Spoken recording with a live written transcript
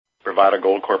Bravada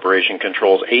Gold Corporation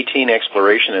controls 18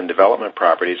 exploration and development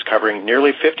properties covering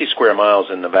nearly 50 square miles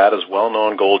in Nevada's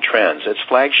well-known gold trends. Its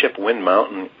flagship Wind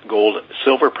Mountain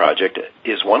Gold-Silver project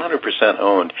is 100%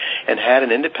 owned and had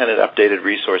an independent updated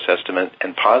resource estimate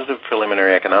and positive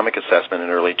preliminary economic assessment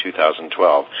in early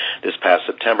 2012. This past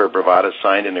September, Bravada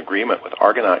signed an agreement with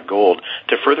Argonaut Gold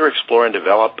to further explore and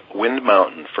develop Wind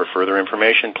Mountain. For further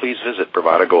information, please visit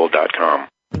bravadagold.com.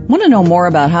 Want to know more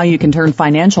about how you can turn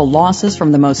financial losses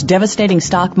from the most devastating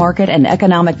stock market and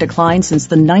economic decline since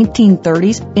the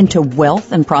 1930s into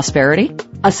wealth and prosperity?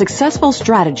 A successful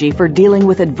strategy for dealing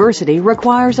with adversity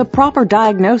requires a proper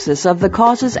diagnosis of the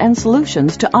causes and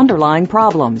solutions to underlying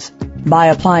problems. By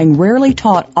applying rarely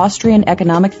taught Austrian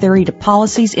economic theory to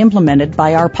policies implemented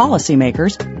by our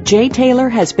policymakers, Jay Taylor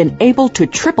has been able to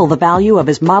triple the value of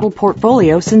his model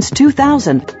portfolio since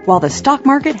 2000, while the stock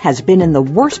market has been in the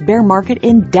worst bear market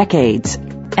in decades.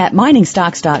 At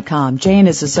miningstocks.com, Jay and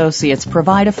his associates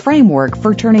provide a framework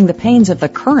for turning the pains of the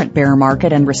current bear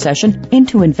market and recession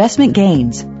into investment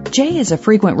gains. Jay is a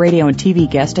frequent radio and TV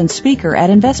guest and speaker at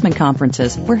investment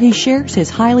conferences where he shares his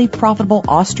highly profitable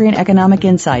Austrian economic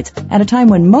insights at a time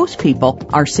when most people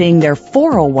are seeing their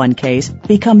 401ks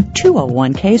become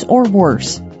 201ks or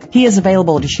worse. He is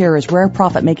available to share his rare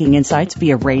profit-making insights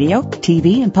via radio,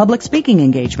 TV, and public speaking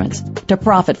engagements. To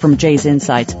profit from Jay's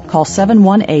insights, call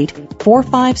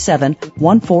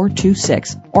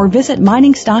 718-457-1426 or visit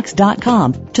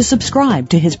miningstocks.com to subscribe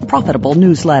to his profitable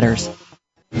newsletters.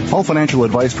 All financial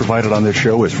advice provided on this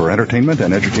show is for entertainment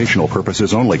and educational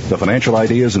purposes only. The financial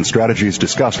ideas and strategies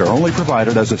discussed are only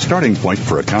provided as a starting point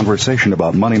for a conversation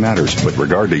about money matters. With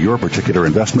regard to your particular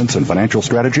investments and financial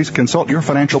strategies, consult your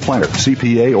financial planner,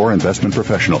 CPA, or investment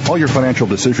professional. All your financial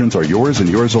decisions are yours and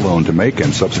yours alone to make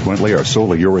and subsequently are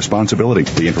solely your responsibility.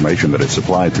 The information that is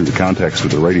supplied through the context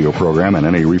of the radio program and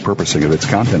any repurposing of its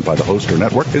content by the host or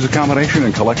network is a combination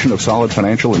and collection of solid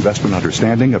financial investment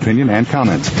understanding, opinion, and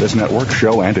comments. This network,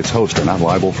 show, and its host are not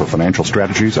liable for financial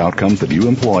strategies, outcomes that you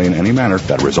employ in any manner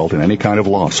that result in any kind of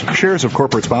loss. Shares of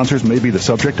corporate sponsors may be the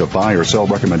subject of buy or sell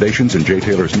recommendations in Jay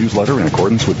Taylor's newsletter in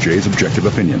accordance with Jay's objective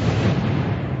opinion.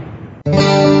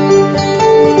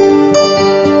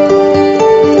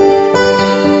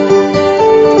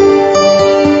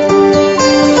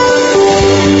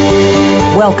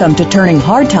 Welcome to Turning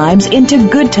Hard Times into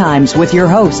Good Times with your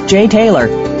host, Jay Taylor.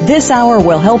 This hour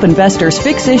will help investors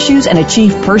fix issues and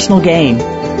achieve personal gain.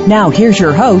 Now, here's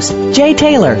your host, Jay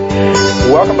Taylor.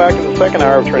 Welcome back to the second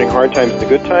hour of Turning Hard Times into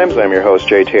Good Times. I'm your host,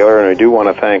 Jay Taylor, and I do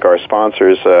want to thank our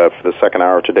sponsors for the second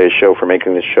hour of today's show for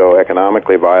making this show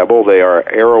economically viable. They are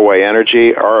Arrowway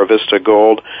Energy, Aravista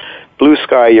Gold, Blue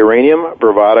Sky Uranium,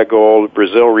 Bravada Gold,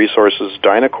 Brazil Resources,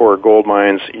 Dynacor Gold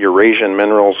Mines, Eurasian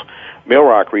Minerals,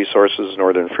 Millrock Resources,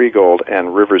 Northern Free Gold,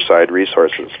 and Riverside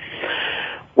Resources.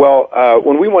 Well,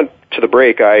 when we went to the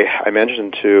break, I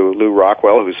mentioned to Lou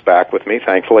Rockwell, who's back with me,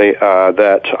 thankfully,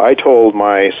 that I told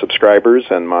my subscribers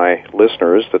and my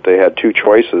listeners that they had two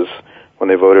choices when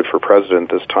they voted for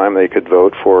president this time. They could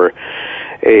vote for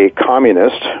a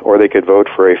communist or they could vote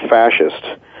for a fascist.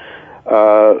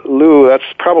 Lou, that's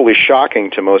probably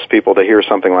shocking to most people to hear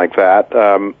something like that.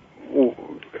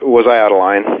 Was I out of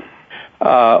line?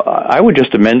 I would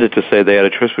just amend it to say they had a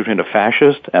choice between a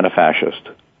fascist and a fascist.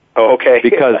 Oh, okay.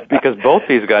 because both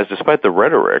these guys, despite the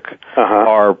rhetoric,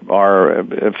 are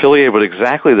affiliated with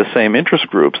exactly the same interest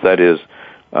groups. That is,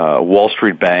 Wall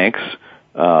Street banks,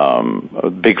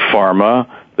 big pharma,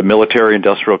 the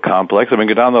military-industrial complex. I mean,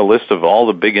 go down the list of all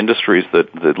the big industries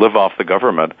that live off the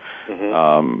government.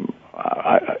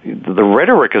 The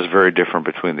rhetoric is very different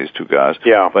between these two guys.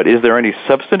 Yeah. But is there any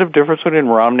substantive difference between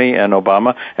Romney and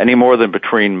Obama, any more than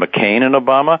between McCain and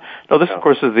Obama? No, this, of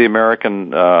course, is the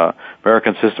American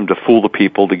system to fool the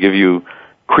people, to give you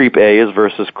creep A's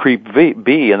versus creep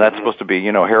B, and that's supposed to be,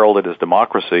 heralded as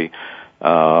democracy.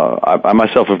 I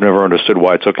myself have never understood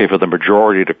why it's okay for the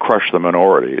majority to crush the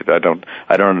minority. I don't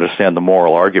understand the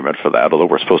moral argument for that, although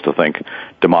we're supposed to think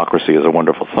democracy is a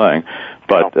wonderful thing.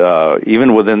 But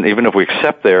even if we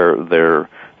accept their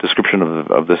description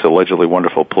of this allegedly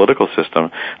wonderful political system,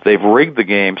 they've rigged the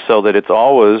game so that it's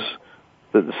always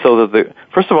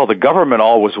first of all, the government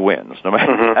always wins. No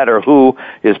matter who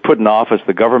is put in office,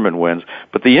 the government wins.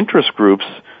 But the interest groups,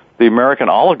 the American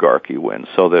oligarchy wins,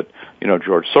 so that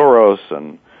George Soros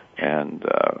and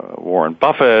Warren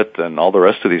Buffett and all the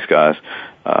rest of these guys,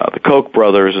 the Koch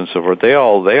brothers and so forth, they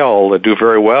all do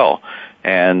very well,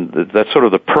 and that's sort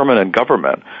of the permanent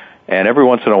government. And every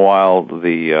once in a while,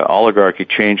 the oligarchy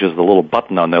changes the little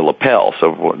button on their lapel.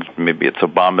 So maybe it's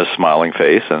Obama's smiling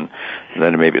face, and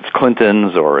then maybe it's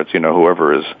Clinton's, or it's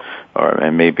whoever is,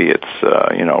 and maybe it's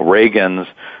Reagan's.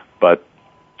 But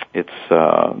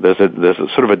there's a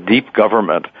sort of a deep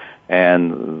government,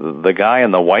 and the guy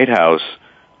in the White House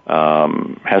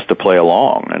has to play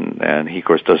along, and he of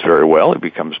course does very well. He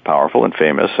becomes powerful and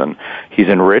famous, and he's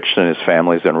enriched, and his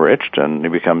family's enriched, and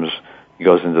he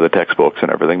goes into the textbooks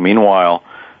and everything. Meanwhile,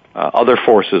 other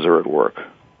forces are at work.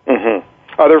 Mm-hmm.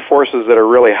 Other forces that are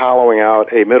really hollowing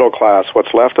out a middle class,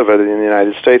 what's left of it in the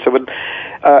United States. I would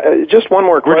just one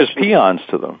more question. We're just peons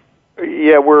to them.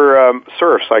 Yeah, we're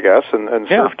serfs, I guess, and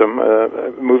serfdom,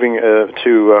 moving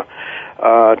to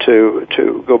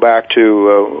go back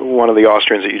to one of the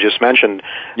Austrians that you just mentioned.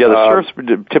 Yeah, the serfs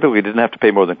typically didn't have to pay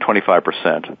more than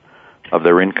 25% of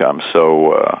their income,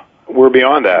 so we're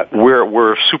beyond that.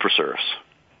 We're super serfs.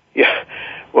 Yeah,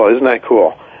 well, isn't that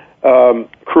cool?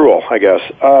 Cruel, I guess.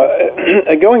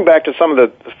 Going back to some of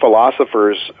the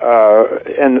philosophers,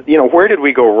 and where did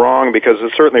we go wrong? Because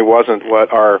it certainly wasn't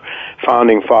what our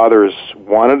founding fathers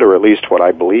wanted, or at least what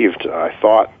I believed. I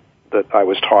thought that I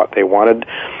was taught they wanted.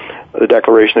 The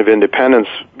Declaration of Independence,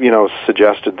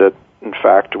 suggested that in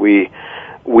fact we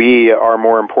are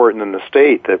more important than the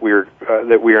state. That we are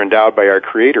endowed by our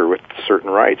Creator with certain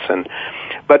rights.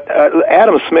 But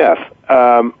Adam Smith,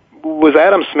 was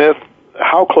Adam Smith?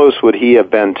 How close would he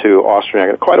have been to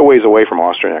Austrian? Quite a ways away from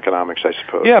Austrian economics, I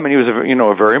suppose. Yeah, I mean, he was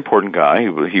a very important guy.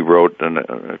 He wrote an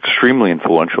extremely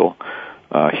influential,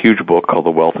 huge book called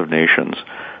The Wealth of Nations.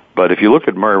 But if you look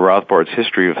at Murray Rothbard's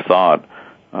History of Thought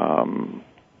and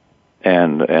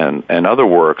other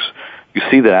works, you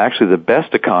see that actually the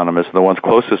best economists, the ones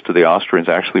closest to the Austrians,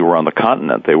 actually were on the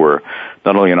continent. They were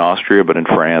not only in Austria but in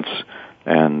France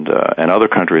and other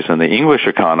countries. And the English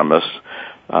economists.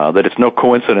 That it's no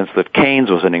coincidence that Keynes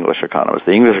was an English economist.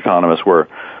 The English economists were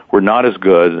not as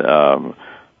good.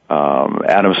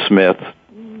 Adam Smith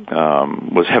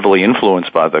was heavily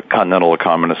influenced by the continental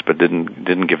economists, but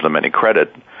didn't give them any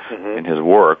credit in his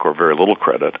work, or very little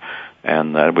credit.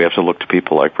 And we have to look to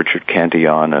people like Richard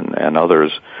Cantillon and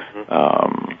others,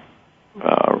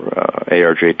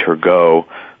 A.R.J. Turgot.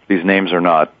 These names are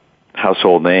not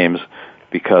household names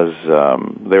because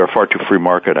they are far too free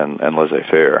market and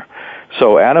laissez-faire.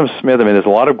 So Adam Smith, I mean, there's a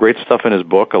lot of great stuff in his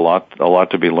book, a lot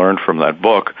to be learned from that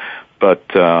book, but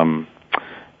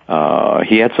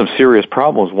he had some serious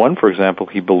problems. One, for example,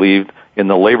 he believed in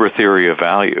the labor theory of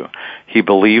value. He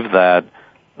believed that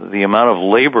the amount of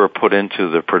labor put into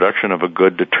the production of a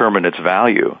good determined its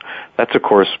value. That's, of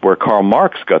course, where Karl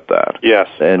Marx got that. Yes.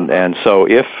 And so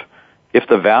if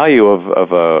the value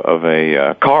of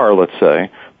a car, let's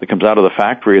say, that comes out of the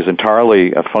factory is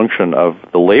entirely a function of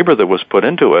the labor that was put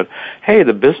into it, hey,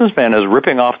 the businessman is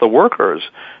ripping off the workers.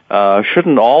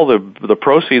 Shouldn't all the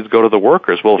proceeds go to the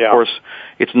workers? Well, of course,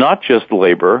 it's not just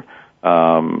labor.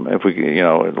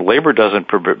 Labor doesn't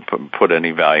put any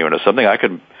value into something. I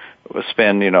could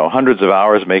spend, hundreds of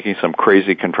hours making some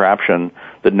crazy contraption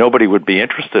that nobody would be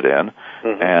interested in,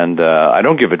 and I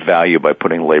don't give it value by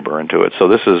putting labor into it. So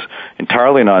this is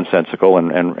entirely nonsensical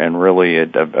and really a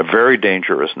very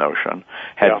dangerous notion.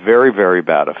 Had very, very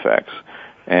bad effects.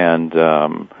 And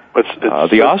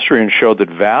the Austrians showed that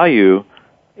value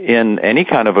in any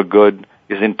kind of a good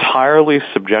is entirely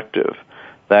subjective.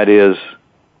 That is,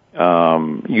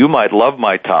 you might love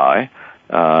my tie.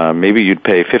 Maybe you'd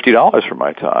pay $50 for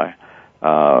my tie.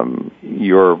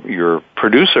 Your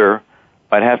producer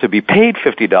might have to be paid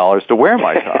 $50 to wear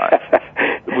my tie.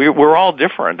 We're all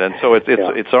different, and so it's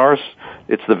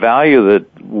the value that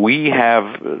we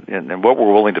have and what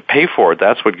we're willing to pay for it.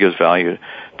 That's what gives value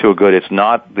to a good. It's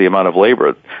not the amount of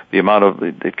labor.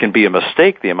 It can be a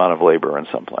mistake, the amount of labor in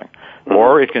something,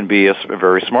 or it can be a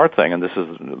very smart thing. And this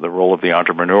is the role of the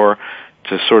entrepreneur,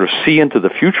 to sort of see into the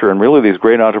future. And really, these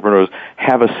great entrepreneurs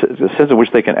have a sense in which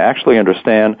they can actually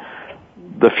understand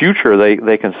the future.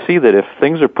 They can see that if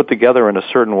things are put together in a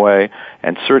certain way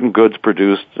and certain goods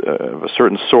produced of a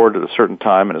certain sort at a certain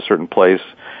time in a certain place,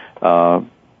 they're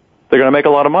going to make a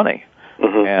lot of money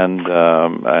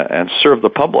and serve the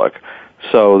public.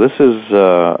 So this is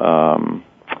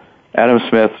Adam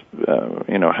Smith.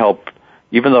 Helped.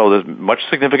 Even though there's much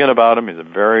significant about him, he's a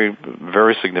very,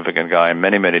 very significant guy in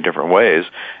many, many different ways,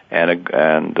 and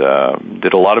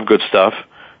did a lot of good stuff.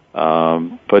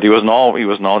 But he was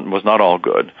not all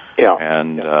good. Yeah.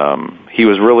 And he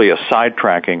was really a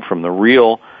sidetracking from the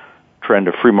real trend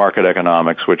of free market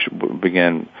economics, which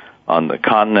began on the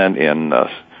continent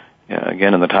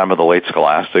again in the time of the late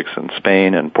scholastics in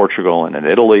Spain and Portugal and in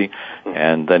Italy,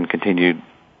 and then continued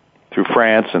through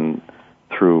France and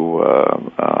through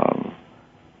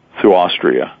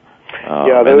Austria,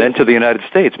 and then to the United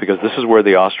States, because this is where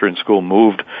the Austrian school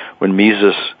moved when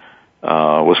Mises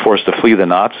was forced to flee the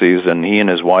Nazis, and he and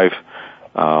his wife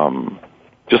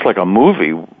just like a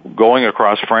movie, going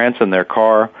across France in their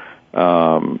car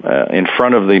in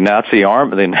front of the Nazi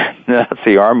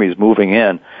armies moving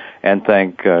in, and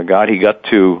thank God he got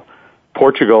to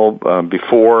Portugal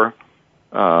before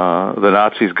the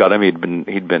Nazis got him.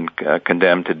 He'd been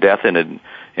condemned to death in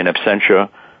absentia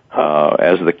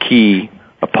as the key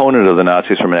opponent of the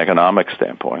Nazis from an economic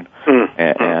standpoint.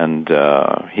 And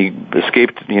he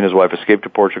escaped. He and his wife escaped to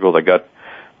Portugal. They got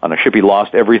on a ship. He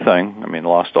lost everything. I mean,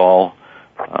 lost all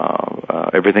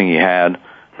everything he had,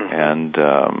 and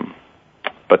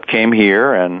but came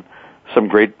here, and some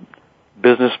great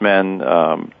businessmen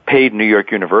paid New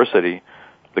York University.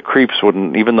 The creeps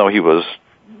wouldn't, even though he was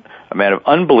a man of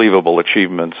unbelievable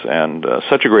achievements and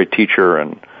such a great teacher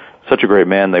and such a great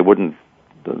man, they wouldn't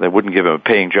give him a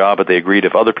paying job, but they agreed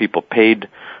if other people paid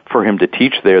for him to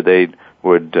teach there, they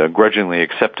would grudgingly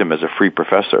accept him as a free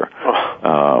professor.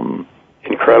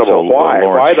 Incredible. So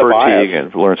Why the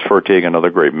bias? Lawrence Fertig and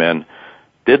other great men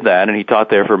did that, and he taught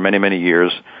there for many, many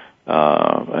years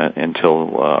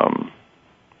until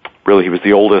really he was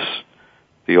the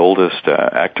oldest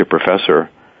active professor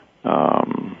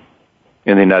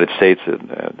in the United States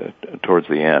towards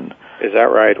the end. Is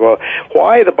that right? Well,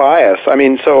 why the bias? I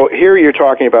mean, so here you're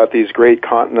talking about these great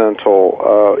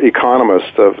continental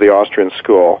economists of the Austrian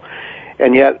school,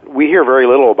 and yet we hear very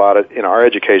little about it in our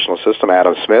educational system.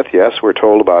 Adam Smith, yes, we're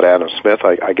told about Adam Smith.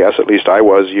 I guess at least I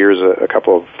was a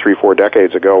couple of 3-4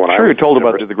 decades ago when I was. Sure, you're told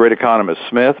about the great economists: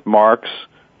 Smith, Marx,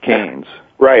 Keynes.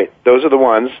 Right, those are the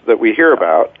ones that we hear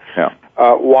about. Yeah.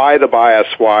 Why the bias?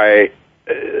 Why?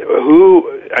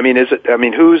 Who? I mean,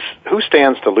 who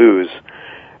stands to lose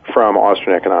from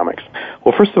Austrian economics?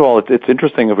 Well, first of all, it's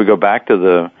interesting if we go back to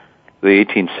the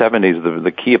 1870s.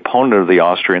 The key opponent of the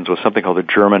Austrians was something called the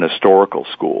German Historical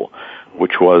School,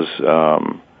 which was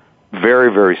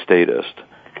very, very statist,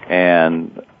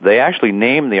 and they actually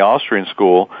named the Austrian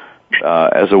school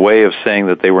as a way of saying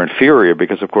that they were inferior,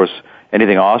 because, of course,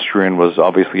 anything Austrian was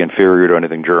obviously inferior to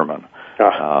anything German.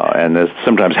 And as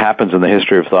sometimes happens in the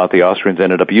history of thought, the Austrians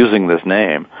ended up using this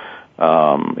name,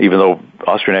 even though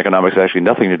Austrian economics had actually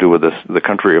nothing to do with the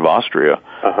country of Austria,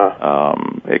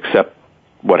 except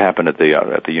what happened at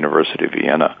the University of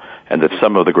Vienna, and that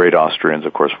some of the great Austrians,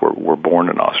 of course, were born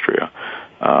in Austria.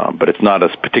 But it's not as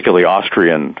particularly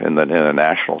Austrian in a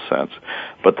national sense.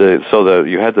 But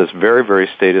you had this very, very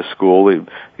statist school.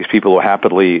 These people who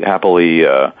happily.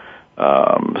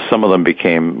 Some of them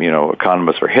became,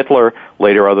 economists for Hitler.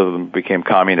 Later, other of them became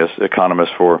communist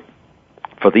economists for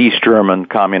the East German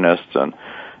communists, and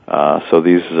so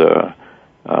these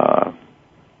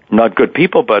not good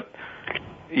people. But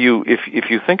if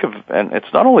you think of, and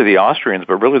it's not only the Austrians,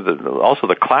 but really also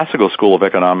the classical school of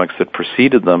economics that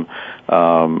preceded them.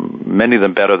 Many of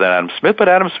them better than Adam Smith, but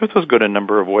Adam Smith was good in a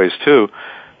number of ways too.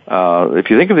 If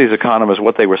you think of these economists,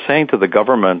 what they were saying to the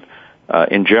government.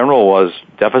 In general, was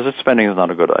deficit spending is not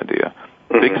a good idea.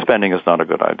 Big spending is not a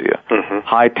good idea.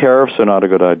 High tariffs are not a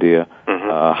good idea.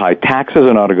 High taxes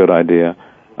are not a good idea.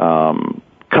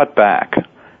 Cut back.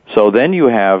 So then you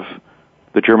have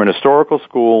the German Historical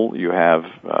School. You have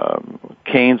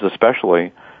Keynes,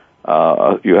 especially.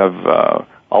 You have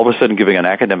all of a sudden giving an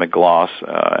academic gloss,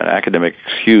 an academic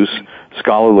excuse,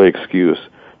 scholarly excuse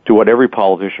to what every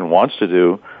politician wants to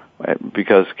do,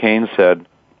 because Keynes said,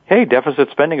 hey, deficit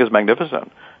spending is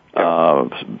magnificent.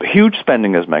 Huge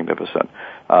spending is magnificent.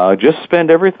 Just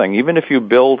spend everything. Even if you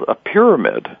build a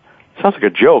pyramid, sounds like a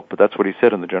joke, but that's what he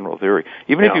said in the general theory.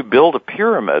 Even if you build a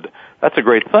pyramid, that's a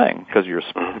great thing, because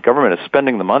the government is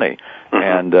spending the money,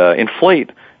 and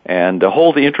inflate and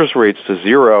hold the interest rates to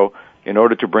zero in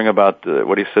order to bring about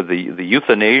what he said, the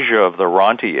euthanasia of the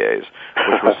rentiers,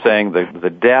 which was saying the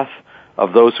death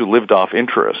of those who lived off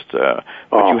interest.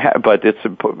 But it's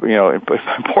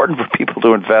important for people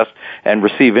to invest and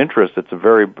receive interest. It's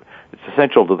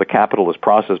essential to the capitalist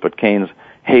process. But Keynes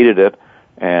hated it,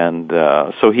 and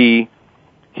so he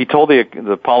told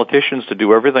the politicians to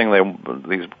do everything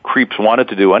these creeps wanted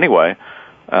to do anyway,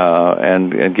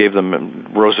 and gave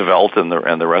them Roosevelt and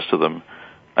the rest of them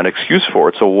an excuse for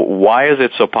it. So why is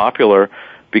it so popular?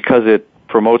 Because it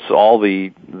promotes all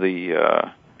the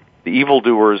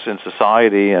evildoers in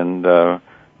society and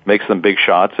makes them big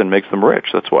shots and makes them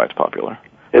rich. That's why it's popular.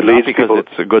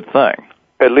 It's a good thing.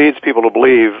 It leads people to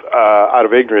believe out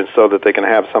of ignorance so that they can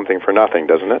have something for nothing,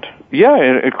 doesn't it? Yeah,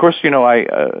 and of course,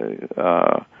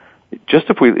 just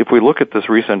if we look at this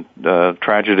recent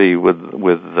tragedy with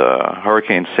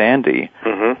Hurricane Sandy,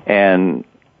 and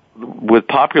with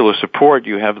popular support,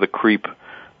 you have the creep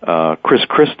Chris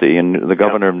Christie, and the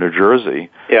governor of New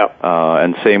Jersey,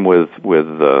 and same with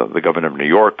the governor of New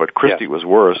York, but Christie was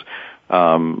worse.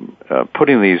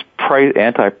 putting these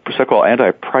so-called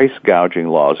anti-price gouging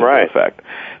laws into effect,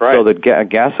 so that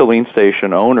gasoline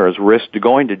station owners risked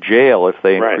going to jail if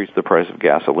they increased the price of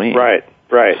gasoline. Right.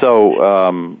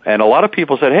 So, and a lot of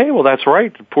people said, hey, well, that's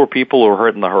right. Poor people who are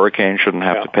hurt in the hurricane shouldn't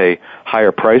have to pay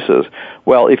higher prices.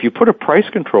 Well, if you put a price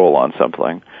control on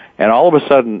something, and all of a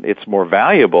sudden it's more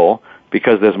valuable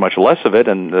because there's much less of it,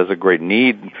 and there's a great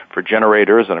need for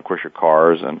generators, and of course your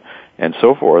cars and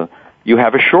so forth, you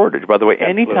have a shortage. By the way,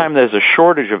 anytime there's a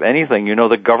shortage of anything, you know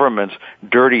the government's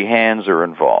dirty hands are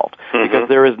involved, because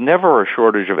there is never a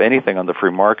shortage of anything on the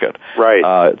free market.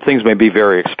 Right. Things may be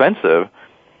very expensive,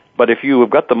 but if you have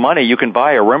got the money, you can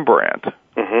buy a Rembrandt.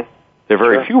 There are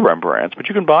very few Rembrandts, but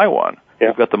you can buy one.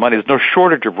 You've got the money. There's no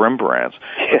shortage of Rembrandts.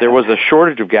 But there was a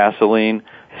shortage of gasoline,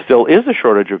 still is a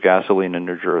shortage of gasoline in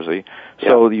New Jersey.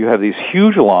 So you have these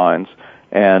huge lines,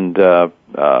 and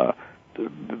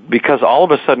because all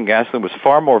of a sudden gasoline was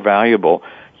far more valuable,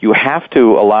 you have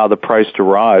to allow the price to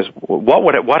rise.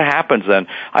 What happens then?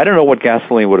 I don't know what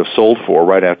gasoline would have sold for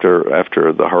right after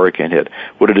the hurricane hit.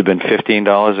 Would it have been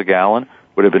 $15 a gallon?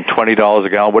 Would it have been $20 a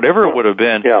gallon? Whatever it would have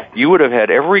been, you would have had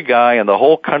every guy in the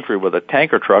whole country with a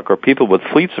tanker truck, or people with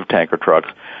fleets of tanker trucks,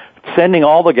 sending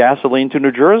all the gasoline to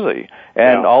New Jersey,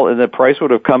 and the price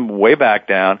would have come way back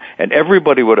down, and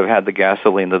everybody would have had the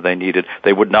gasoline that they needed.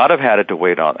 They would not have had to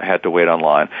wait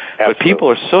online. Absolutely. But people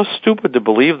are so stupid to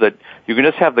believe that you can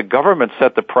just have the government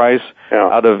set the price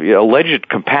out of alleged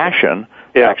compassion.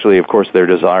 Actually, of course, their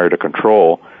desire to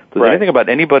control. If there's anything about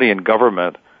anybody in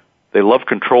government, they love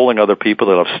controlling other people.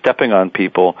 They love stepping on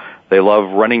people. They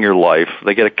love running your life.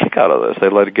 They get a kick out of this. They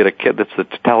let it get a kick. That's the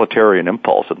totalitarian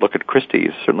impulse. And look at Christie.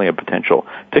 He's certainly a potential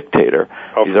dictator.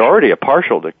 He's already a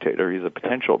partial dictator. He's a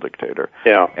potential dictator.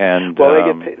 And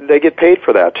they get paid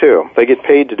for that too. They get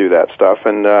paid to do that stuff.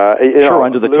 And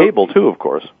under the table too, of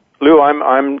course. Lou,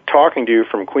 I'm talking to you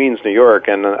from Queens, New York,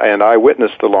 and I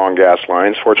witnessed the long gas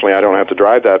lines. Fortunately, I don't have to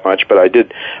drive that much, but I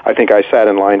think I sat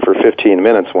in line for 15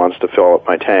 minutes once to fill up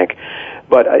my tank.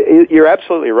 But you're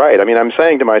absolutely right. I mean, I'm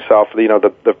saying to myself,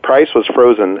 the price was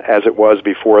frozen as it was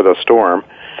before the storm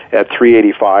at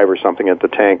 $3.85 or something at the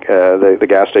tank, the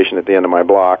gas station at the end of my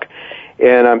block.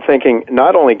 And I'm thinking,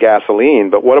 not only gasoline,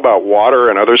 but what about water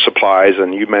and other supplies?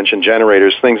 And you mentioned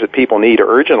generators, things that people need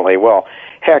urgently. Well,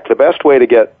 heck, the best way to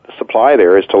get supply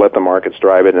there is to let the markets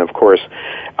drive it. And of course,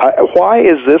 why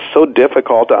is this so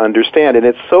difficult to understand? And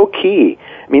it's so key.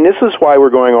 I mean, this is why we're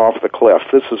going off the cliff.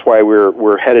 This is why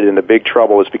we're headed into big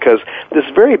trouble, is because this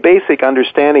very basic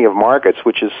understanding of markets,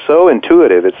 which is so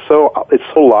intuitive, it's so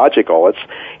logical.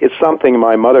 It's something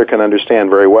my mother can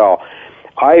understand very well.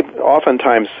 I've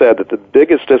oftentimes said that the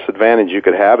biggest disadvantage you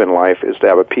could have in life is to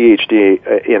have a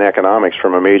PhD in economics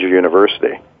from a major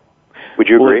university. Would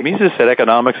you agree? Well, Mises said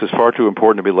economics is far too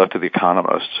important to be left to the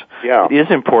economists. It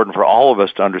is important for all of us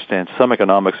to understand some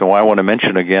economics, and why I want to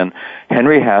mention again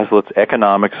Henry Hazlitt's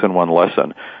Economics in One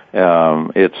Lesson.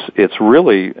 It's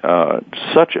really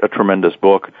such a tremendous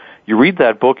book. You read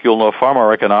that book, you'll know far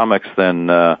more economics than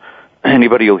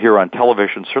anybody you'll hear on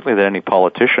television, certainly than any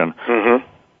politician.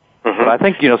 But I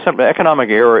think, some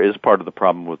economic error is part of the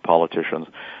problem with politicians.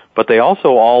 But they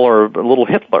also all are little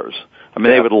Hitlers. I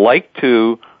mean, they would like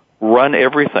to run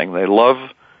everything. They love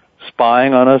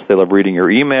spying on us. They love reading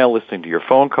your email, listening to your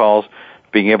phone calls,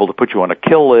 being able to put you on a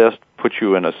kill list, put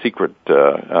you in a secret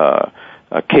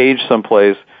cage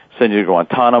someplace, send you to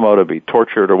Guantanamo to be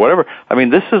tortured or whatever. I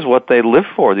mean, this is what they live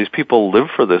for. These people live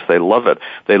for this. They love it.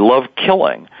 They love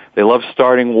killing. They love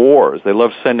starting wars. They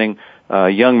love sending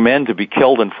young men to be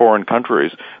killed in foreign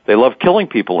countries. They love killing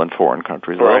people in foreign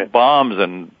countries. They love bombs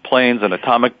and planes and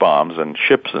atomic bombs and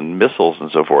ships and missiles and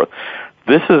so forth.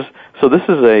 This is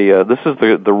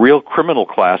the real criminal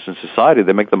class in society.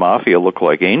 They make the mafia look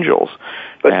like angels,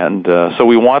 so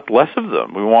we want less of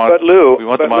them. We want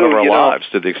them out of our lives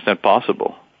to the extent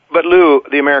possible. But Lou,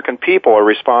 the American people are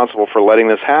responsible for letting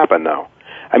this happen, though.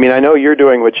 I mean, I know you're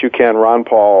doing what you can. Ron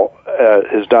Paul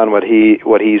has done what he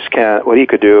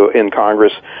could do in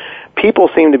Congress. People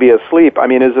seem to be asleep. I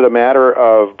mean, is it a matter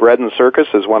of bread and circus,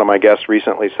 as one of my guests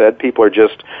recently said? People are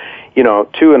just,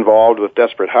 too involved with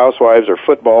Desperate Housewives or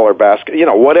football or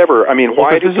basketball, whatever. I mean,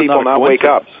 why do people not wake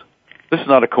up? This is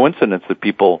not a coincidence that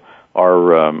people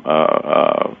are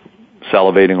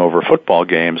salivating over football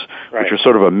games, which are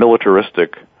sort of a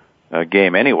militaristic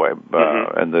game anyway,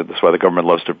 and that's why the government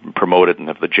loves to promote it and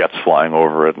have the jets flying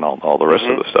over it and all the rest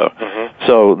of the stuff.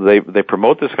 So they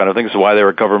promote this kind of thing. This is why there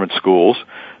are government schools,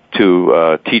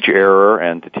 to teach error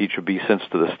and to teach obeisance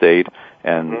to the state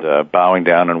and bowing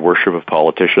down in worship of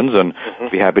politicians, and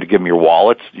be happy to give them your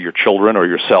wallets, your children, or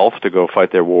yourself to go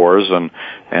fight their wars and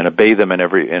obey them in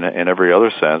every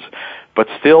other sense. but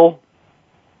still,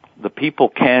 the people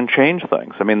can change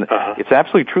things. I mean, it's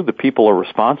absolutely true that people are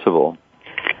responsible,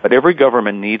 but every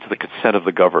government needs the consent of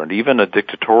the governed, even a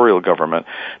dictatorial government,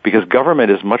 because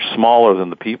government is much smaller than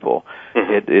the people.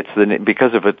 It's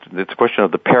a question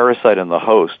of the parasite and the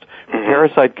host. The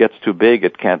parasite gets too big,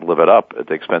 it can't live it up at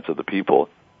the expense of the people.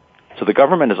 So the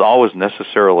government is always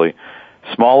necessarily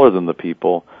smaller than the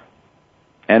people.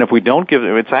 And if we don't give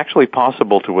them, it's actually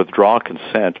possible to withdraw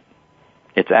consent.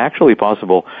 It's actually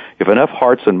possible, if enough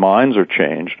hearts and minds are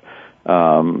changed,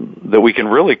 that we can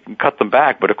really cut them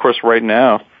back. But of course, right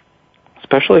now,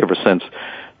 especially ever since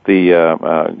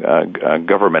the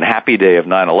government happy day of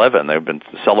 9/11, they've been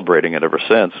celebrating it ever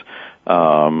since.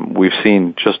 We've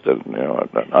seen just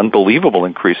an unbelievable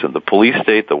increase in the police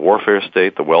state, the warfare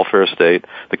state, the welfare state,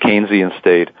 the Keynesian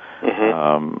state,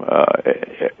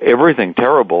 everything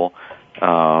terrible.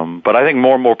 But I think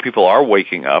more and more people are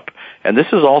waking up, and this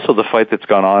is also the fight that's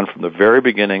gone on from the very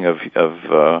beginning of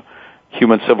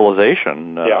human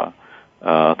civilization.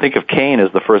 Think of Cain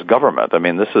as the first government. I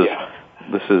mean, this is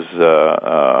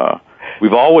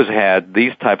we've always had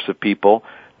these types of people.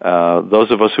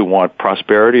 Those of us who want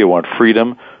prosperity, who want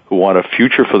freedom, who want a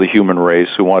future for the human race,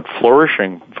 who want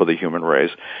flourishing for the human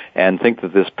race, and think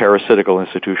that this parasitical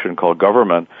institution called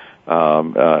government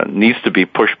needs to be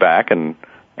pushed back, and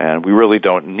we really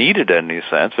don't need it in any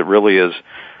sense. It really is.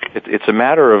 It's a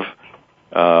matter of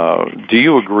do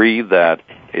you agree that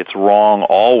it's wrong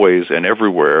always and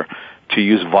everywhere to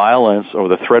use violence or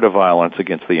the threat of violence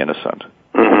against the innocent?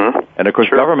 And of course,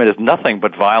 government is nothing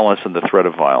but violence and the threat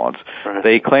of violence. Right.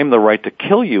 They claim the right to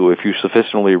kill you if you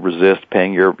sufficiently resist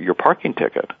paying your parking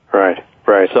ticket. Right.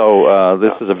 So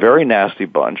this is a very nasty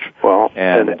bunch. Well,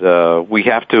 and we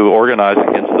have to organize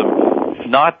against them,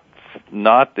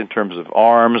 not in terms of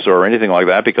arms or anything like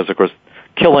that, because of course,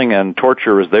 killing and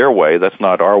torture is their way. That's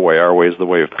not our way. Our way is the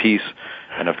way of peace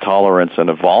and of tolerance and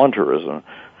of voluntarism.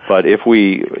 But if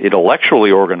we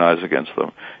intellectually organize against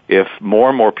them, if more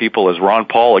and more people, as Ron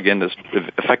Paul again has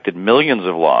affected millions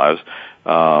of lives,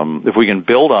 if we can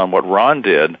build on what Ron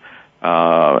did,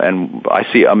 and I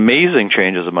see amazing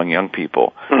changes among young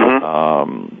people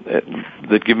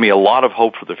that give me a lot of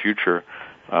hope for the future.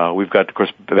 We've got, of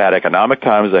course, bad economic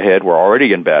times ahead. We're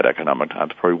already in bad economic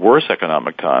times, probably worse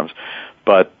economic times.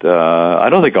 But I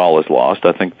don't think all is lost.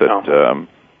 I think that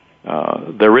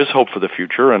there is hope for the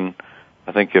future, and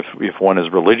I think if one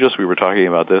is religious, we were talking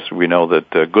about this, we know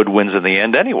that good wins in the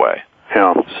end anyway.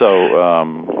 Yeah.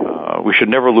 So we should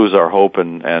never lose our hope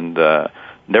and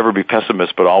never be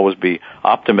pessimists, but always be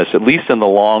optimists, at least in the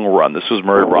long run. This was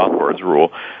Murray Rothbard's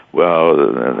rule.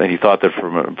 And he thought that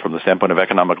from the standpoint of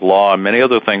economic law and many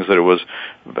other things, that it was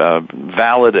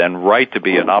valid and right to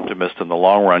be an optimist in the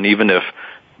long run, even if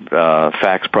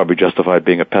facts probably justified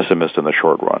being a pessimist in the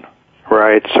short run.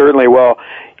 Right, certainly. Well,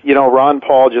 Ron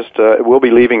Paul will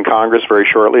be leaving Congress very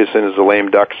shortly as soon as the lame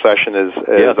duck session is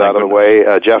out of the way.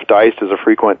 Jeff Deist is a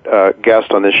frequent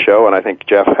guest on this show, and I think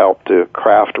Jeff helped to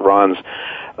craft Ron's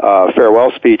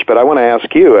farewell speech. But I want to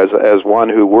ask you, as one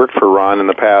who worked for Ron in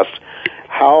the past,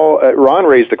 how Ron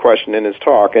raised the question in his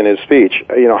talk, in his speech,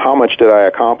 how much did I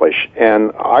accomplish?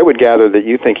 And I would gather that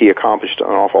you think he accomplished an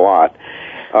awful lot.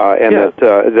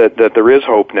 That there is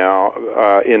hope now,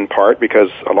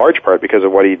 a large part because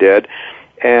of what he did.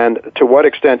 And to what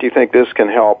extent do you think this can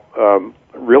help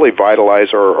really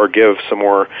vitalize or give some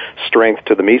more strength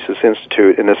to the Mises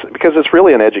Institute in this? Because it's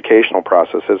really an educational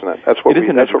process, isn't it? That's what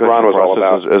Ron was all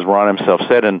about, as Ron himself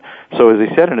said. And so, as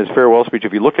he said in his farewell speech,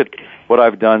 if you look at what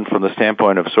I've done from the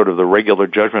standpoint of sort of the regular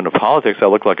judgment of politics, I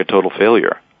look like a total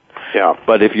failure. Yeah.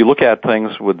 But if you look at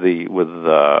things with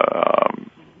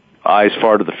eyes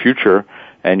far to the future,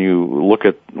 and you look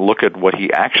at what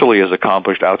he actually has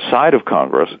accomplished outside of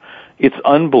Congress, it's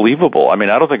unbelievable. I mean,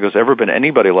 I don't think there's ever been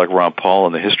anybody like Ron Paul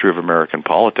in the history of American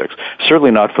politics. Certainly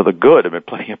not for the good. I mean,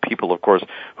 plenty of people, of course,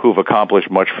 who've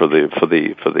accomplished much for the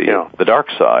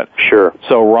dark side. Sure.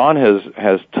 So Ron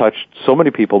has touched so many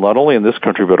people, not only in this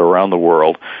country but around the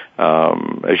world.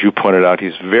 As you pointed out,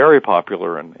 he's very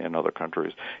popular in other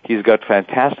countries. He's got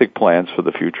fantastic plans for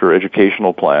the future,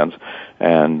 educational plans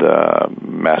and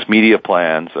mass media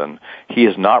plans, and he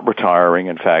is not retiring.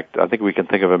 In fact, I think we can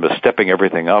think of him as stepping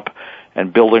everything up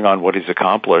and building on what he's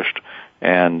accomplished.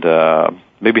 And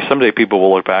maybe someday people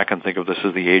will look back and think of this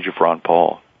as the age of Ron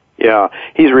Paul. Yeah,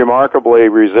 he's remarkably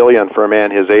resilient for a man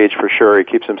his age, for sure. He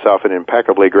keeps himself in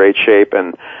impeccably great shape,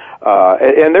 and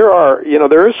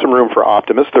there is some room for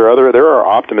optimists. There are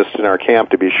optimists in our camp,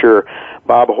 to be sure.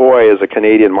 Bob Hoy is a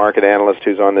Canadian market analyst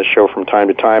who's on this show from time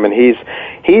to time, and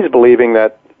he's believing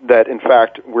that that in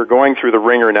fact we're going through the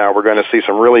ringer now. We're going to see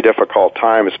some really difficult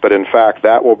times, but in fact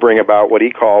that will bring about what he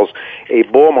calls a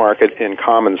bull market in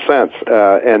common sense,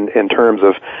 and in terms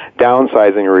of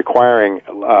downsizing and requiring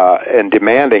and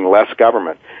demanding less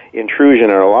government intrusion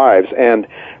in our lives. And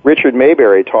Richard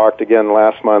Maybury talked again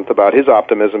last month about his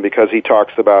optimism, because he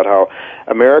talks about how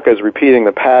America is repeating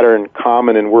the pattern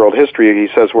common in world history.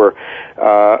 He says where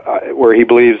he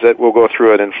believes that we'll go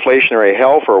through an inflationary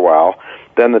hell for a while,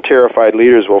 then the terrified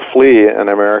leaders will flee and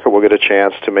America will get a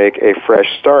chance to make a fresh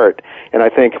start. And I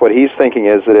think what he's thinking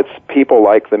is that it's people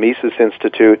like the Mises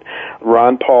Institute,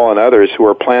 Ron Paul and others who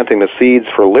are planting the seeds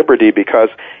for liberty, because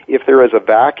if there is a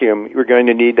vacuum, you're going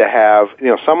to need to have,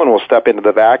 someone will step into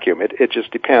the vacuum. It just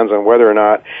depends on whether or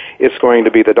not it's going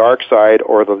to be the dark side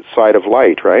or the side of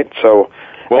light, right? So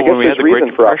I guess there's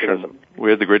reason for optimism. We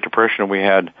had the Great Depression, we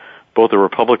had both the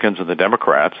Republicans and the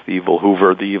Democrats, the evil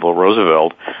Hoover, the evil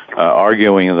Roosevelt,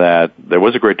 arguing that there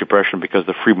was a Great Depression because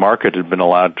the free market had been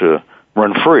allowed to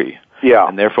run free. Yeah.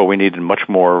 And therefore we needed much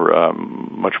more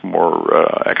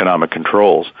economic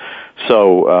controls.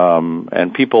 So,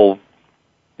 and people,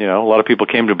 a lot of people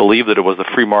came to believe that it was the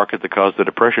free market that caused the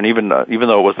Depression, even though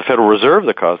it was the Federal Reserve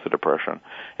that caused the Depression.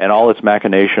 And all its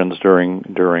machinations during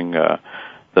the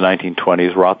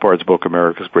 1920s. Rothbard's book,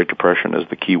 America's Great Depression, is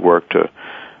the key work to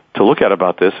look at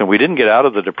about this, and we didn't get out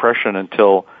of the Depression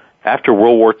until after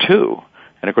World War II.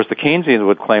 And of course, the Keynesians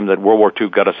would claim that World War II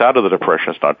got us out of the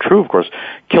Depression. It's not true, of course.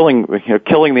 Killing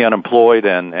the unemployed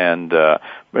and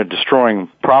destroying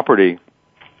property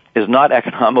is not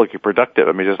economically productive.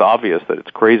 I mean, it's obvious that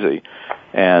it's crazy.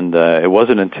 And it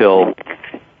wasn't until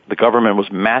the government was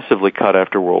massively cut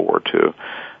after World War II.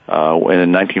 And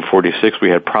in 1946, we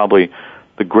had probably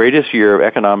the greatest year of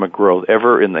economic growth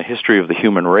ever in the history of the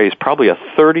human race, probably a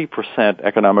 30%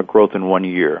 economic growth in 1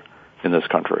 year in this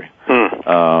country,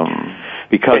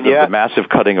 because of the massive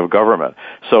cutting of government.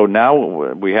 So now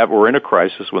we're in a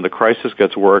crisis. When the crisis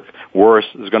gets worse,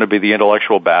 there's going to be the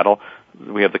intellectual battle.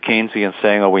 We have the Keynesians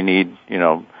saying, we need,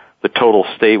 the total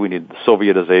state, we need the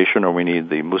Sovietization, or we need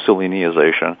the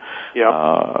Mussoliniization.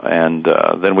 And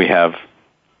then we have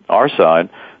our side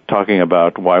talking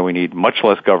about why we need much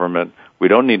less government. We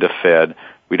don't need a Fed.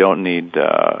 We don't need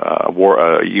a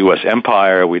U.S.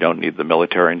 empire. We don't need the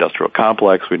military-industrial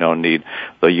complex. We don't need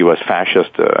the U.S.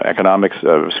 fascist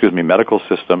medical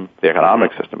system, the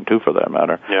economic system, too, for that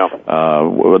matter.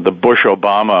 The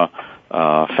Bush-Obama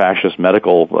fascist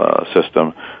medical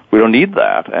system, we don't need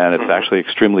that, and it's actually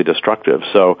extremely destructive.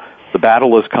 So the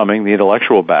battle is coming, the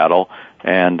intellectual battle,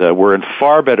 and we're in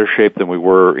far better shape than we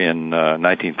were in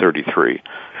 1933.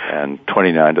 And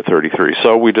 29 to 33.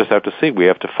 So we just have to see. We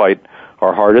have to fight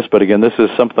our hardest. But again, this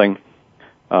is something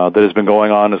that has been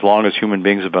going on as long as human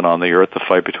beings have been on the earth, the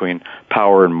fight between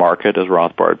power and market, as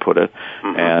Rothbard put it.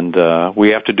 And we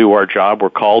have to do our job. We're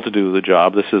called to do the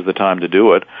job. This is the time to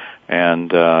do it.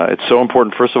 And it's so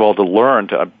important, first of all, to learn,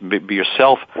 to be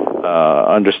yourself,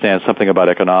 understand something about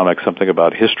economics, something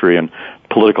about history and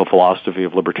political philosophy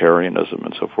of libertarianism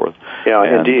and so forth.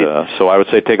 Indeed. So I would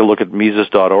say take a look at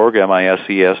Mises.org,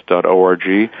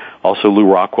 MISES.org, also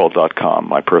LouRockwell.com,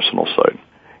 my personal site.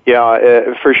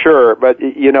 For sure. But,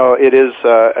 it is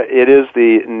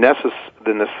the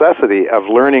necessity of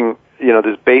learning,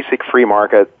 this basic free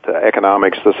market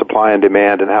economics, the supply and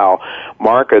demand, and how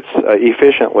markets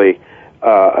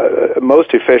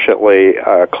most efficiently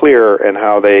clear, and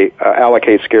how they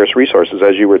allocate scarce resources,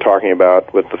 as you were talking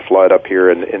about with the flood up here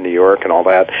in New York and all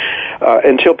that,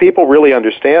 until people really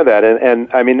understand that.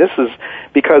 And I mean, this is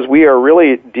because we are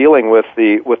really dealing with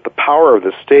the power of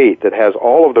the state that has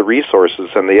all of the resources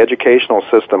and the educational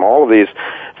system. All of these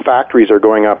factories are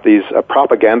going up, these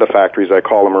propaganda factories, I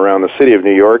call them, around the city of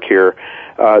New York here,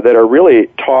 that are really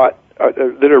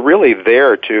that are really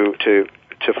there to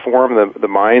form the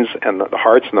minds and the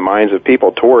hearts and the minds of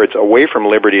people away from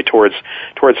liberty towards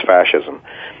fascism.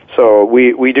 So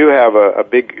we do have a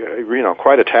big,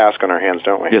 quite a task on our hands,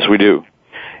 don't we? Yes, we do.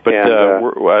 But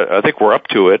I think we're up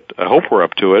to it. I hope we're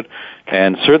up to it.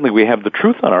 And certainly we have the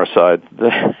truth on our side.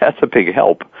 That's a big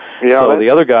help. So the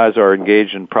other guys are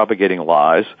engaged in propagating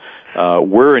lies.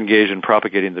 We're engaged in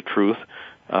propagating the truth.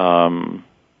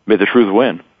 May the truth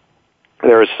win.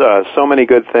 There's so many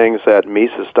good things at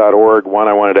Mises.org. One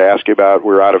I wanted to ask you about.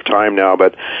 We're out of time now,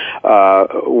 but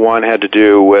one had to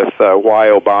do with why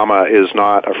Obama is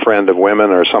not a friend of women,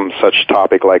 or some such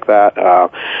topic like that.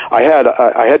 I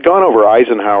had gone over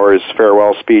Eisenhower's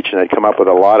farewell speech and had come up with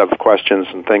a lot of questions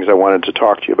and things I wanted to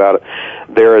talk to you about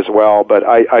there as well. But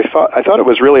I thought it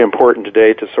was really important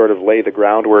today to sort of lay the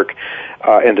groundwork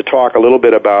and to talk a little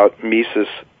bit about Mises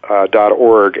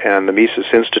 .org and the Mises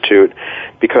Institute,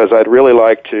 because I'd really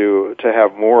like to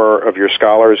have more of your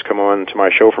scholars come on to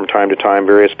my show from time to time.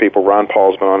 Various people, Ron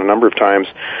Paul's been on a number of times.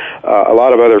 A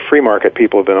lot of other free market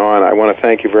people have been on. I want to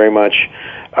thank you very much,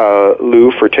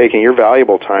 Lou, for taking your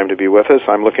valuable time to be with us.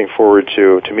 I'm looking forward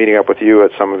to meeting up with you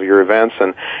at some of your events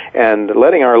and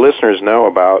letting our listeners know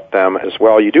about them as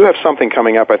well. You do have something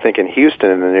coming up, I think, in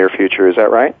Houston in the near future. Is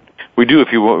that right? We do.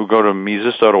 If you go to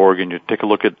Mises.org and you take a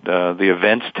look at the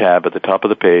events tab at the top of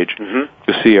the page,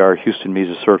 you'll see our Houston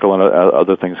Mises Circle and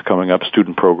other things coming up,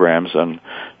 student programs and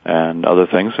other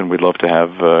things. And we'd love to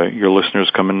have your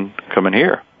listeners come in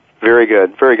here. Very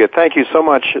good, very good. Thank you so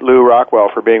much, Lou Rockwell,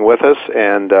 for being with us,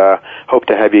 and hope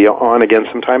to have you on again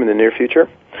sometime in the near future.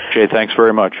 Jay, thanks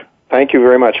very much. Thank you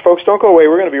very much. Folks, don't go away.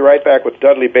 We're going to be right back with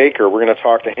Dudley Baker. We're going to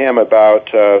talk to him about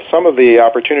some of the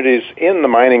opportunities in the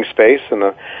mining space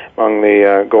and among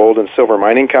the gold and silver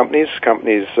mining companies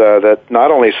that not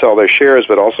only sell their shares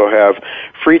but also have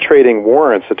free trading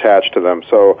warrants attached to them.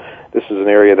 So this is an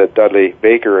area that Dudley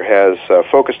Baker has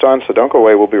focused on, so don't go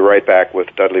away. We'll be right back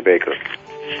with Dudley Baker.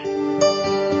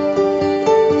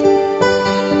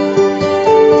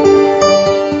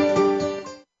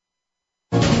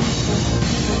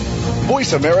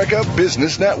 Voice America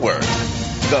Business Network,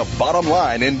 the bottom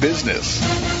line in business.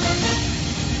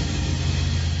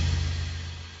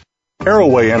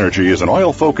 Arroway Energy is an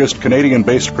oil-focused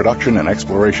Canadian-based production and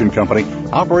exploration company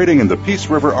operating in the Peace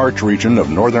River Arch region of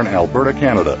northern Alberta,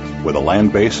 Canada, with a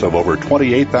land base of over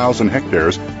 28,000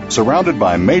 hectares, surrounded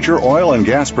by major oil and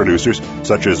gas producers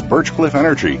such as Birchcliff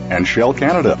Energy and Shell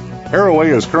Canada.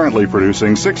 Arroway is currently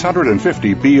producing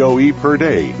 650 BOE per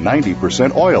day,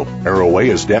 90% oil. Arroway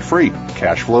is debt-free,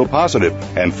 cash flow positive,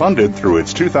 and funded through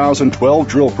its 2012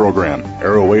 drill program.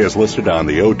 Arroway is listed on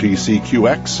the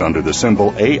OTCQX under the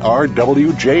symbol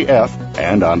ARWJF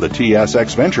and on the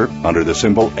TSX Venture under the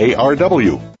symbol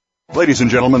ARW. Ladies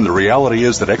and gentlemen, the reality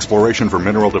is that exploration for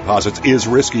mineral deposits is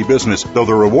risky business, though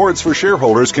the rewards for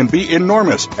shareholders can be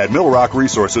enormous. At Mill Rock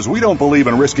Resources, we don't believe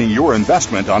in risking your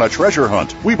investment on a treasure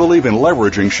hunt. We believe in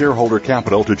leveraging shareholder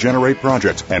capital to generate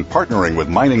projects and partnering with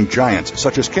mining giants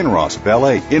such as Kinross,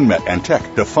 Vale, Inmet, and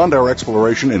Teck to fund our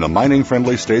exploration in the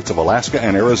mining-friendly states of Alaska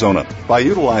and Arizona. By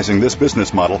utilizing this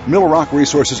business model, Mill Rock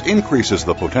Resources increases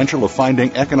the potential of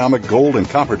finding economic gold and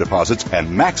copper deposits and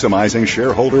maximizing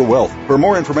shareholder wealth. For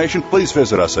more information, please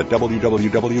visit us at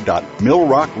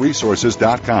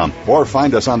www.millrockresources.com or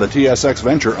find us on the TSX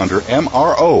Venture under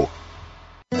MRO.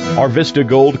 Arvista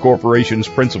Gold Corporation's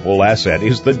principal asset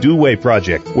is the Dewey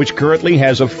Project, which currently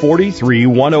has a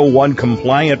 43-101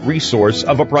 compliant resource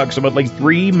of approximately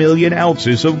 3 million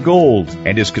ounces of gold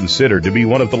and is considered to be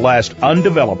one of the last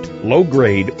undeveloped,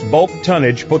 low-grade, bulk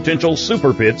tonnage potential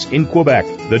super pits in Quebec.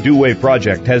 The Dewey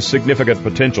Project has significant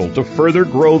potential to further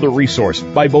grow the resource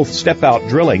by both step-out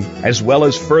drilling as well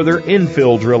as further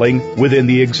infill drilling within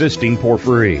the existing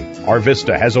porphyry.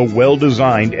 Arvista has a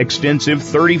well-designed, extensive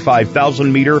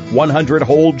 35,000-meter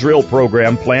 100-hole drill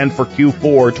program planned for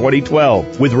Q4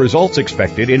 2012, with results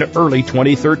expected in early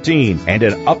 2013 and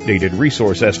an updated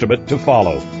resource estimate to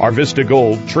follow. Arvista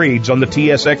Gold trades on the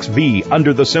TSXV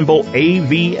under the symbol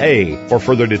AVA. For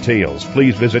further details,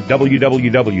 please visit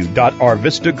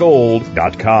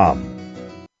www.arvistagold.com.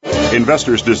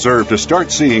 Investors deserve to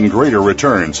start seeing greater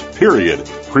returns, period.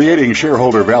 Creating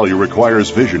shareholder value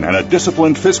requires vision and a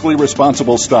disciplined, fiscally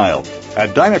responsible style. At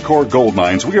Dynacor Gold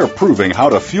Mines, we are proving how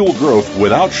to fuel growth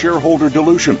without shareholder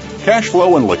dilution. Cash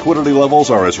flow and liquidity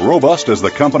levels are as robust as the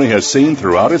company has seen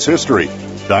throughout its history.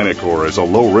 Dynacor is a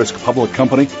low-risk public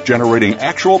company generating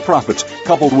actual profits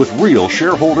coupled with real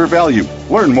shareholder value.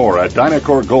 Learn more at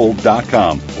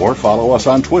DynacorGold.com or follow us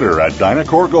on Twitter at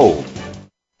Dynacor Gold.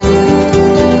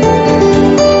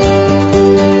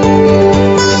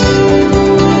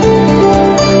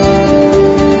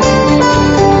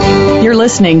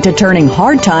 Listening to Turning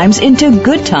Hard Times into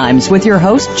Good Times with your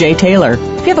host, Jay Taylor.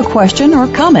 If you have a question or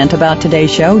comment about today's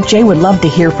show, Jay would love to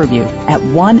hear from you at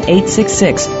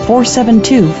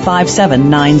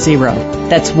 1-866-472-5790.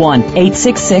 That's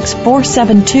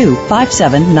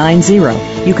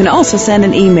 1-866-472-5790. You can also send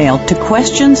an email to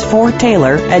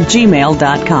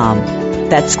questionsfortaylor@gmail.com.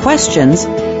 That's questions,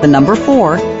 the number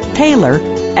 4,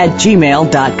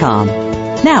 Taylor@gmail.com.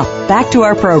 Now, back to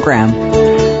our program.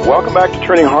 Welcome back to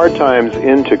Turning Hard Times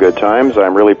into Good Times.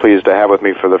 I'm really pleased to have with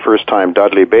me for the first time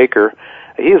Dudley Baker.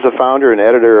 He is the founder and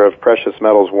editor of Precious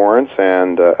Metals Warrants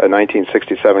and a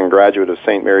 1967 graduate of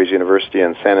St. Mary's University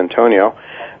in San Antonio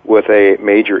with a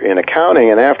major in accounting.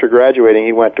 And after graduating,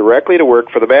 he went directly to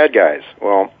work for the bad guys.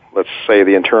 Well, let's say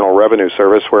the Internal Revenue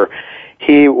Service, where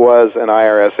He was an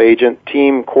IRS agent,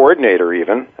 team coordinator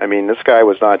even. I mean, this guy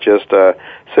was not just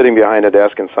sitting behind a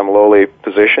desk in some lowly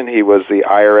position. He was the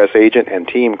IRS agent and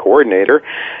team coordinator,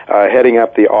 heading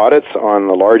up the audits on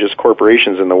the largest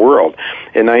corporations in the world.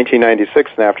 In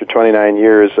 1996, and after 29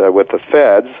 years with the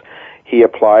feds, he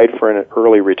applied for an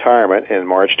early retirement in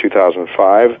March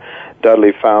 2005.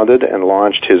 Dudley founded and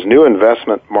launched his new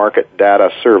investment market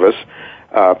data service,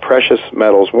 Precious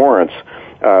Metals Warrants,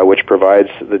 which provides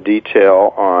the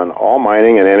detail on all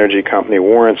mining and energy company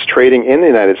warrants trading in the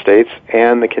United States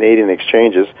and the Canadian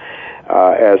exchanges.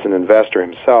 As an investor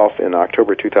himself, in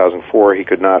October 2004, he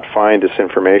could not find this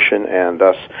information and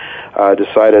thus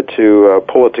decided to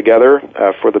pull it together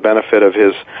for the benefit of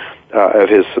his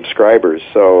subscribers.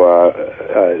 So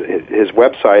his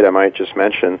website, I might just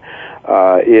mention,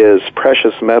 is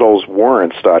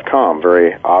preciousmetalswarrants.com.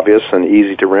 Very obvious and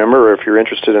easy to remember if you're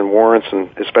interested in warrants, and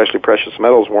especially precious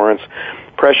metals warrants,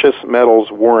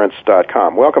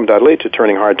 preciousmetalswarrants.com. Welcome, Dudley, to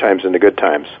Turning Hard Times into Good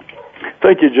Times.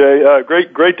 Thank you, Jay.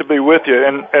 Great to be with you,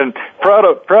 and proud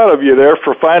of you there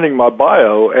for finding my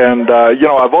bio. And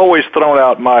I've always thrown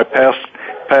out my past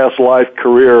life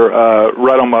career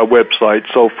right on my website.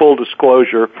 So full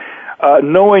disclosure,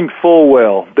 knowing full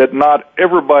well that not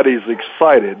everybody's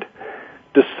excited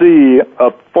to see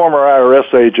a former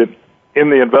IRS agent in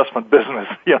the investment business.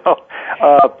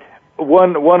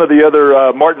 One of the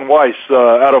other, Martin Weiss,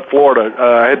 out of Florida,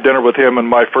 I had dinner with him in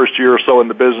my first year or so in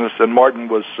the business, and Martin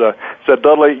said,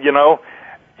 Dudley,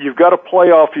 you've got to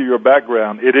play off of your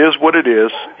background. It is what it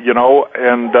is,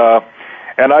 and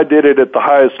I did it at the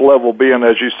highest level, being,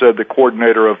 as you said, the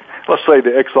coordinator of, let's say,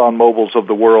 the Exxon Mobils of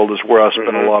the world is where I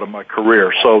spent a lot of my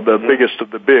career, so the biggest of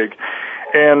the big.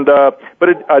 And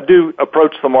I do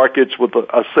approach the markets with,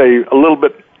 a little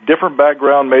bit different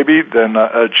background maybe than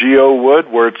a Geo would,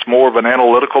 where it's more of an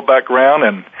analytical background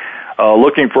and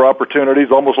looking for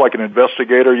opportunities, almost like an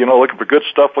investigator, looking for good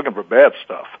stuff, looking for bad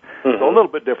stuff. So a little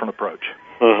bit different approach.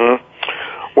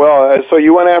 Well, so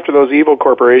you went after those evil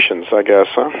corporations, I guess,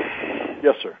 huh?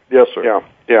 Yes, sir.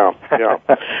 Yeah.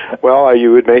 Well,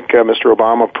 you would make Mr.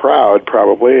 Obama proud,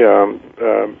 probably.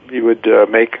 You would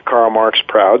make Karl Marx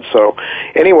proud. So,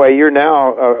 anyway, you're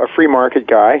now a free market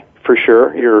guy, for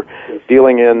sure. You're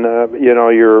dealing in,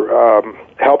 you're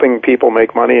helping people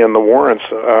make money in the warrants.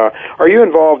 Are you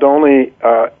involved only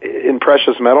in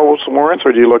precious metals warrants,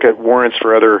 or do you look at warrants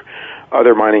for other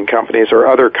mining companies or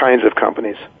other kinds of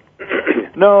companies?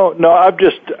 No,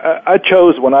 I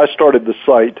chose when I started the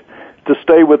site to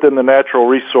stay within the natural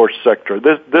resource sector.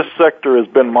 This sector has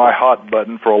been my hot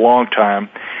button for a long time.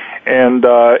 And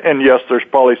yes, there's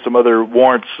probably some other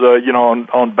warrants,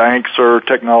 on banks or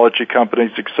technology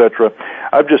companies, etc.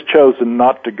 I've just chosen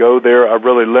not to go there. I've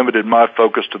really limited my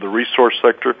focus to the resource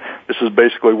sector. This is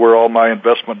basically where all my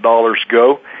investment dollars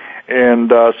go.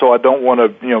 And so I don't want to,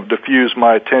 diffuse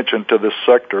my attention to this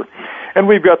sector. And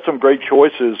we've got some great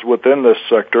choices within this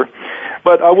sector.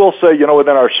 But I will say,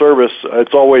 within our service,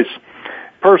 it's always,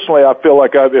 personally, I feel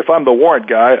like if I'm the warrant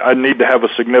guy, I need to have a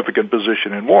significant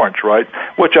position in warrants, right?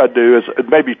 Which I do, is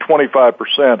maybe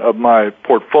 25% of my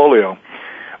portfolio.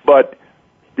 But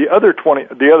the other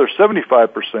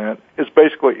 75% is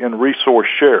basically in resource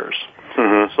shares.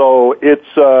 So it's,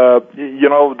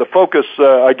 the focus,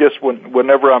 I guess,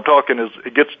 whenever I'm talking is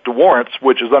it gets to warrants,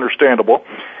 which is understandable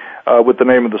with the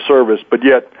name of the service, but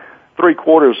yet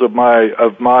 3/4 of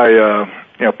my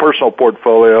personal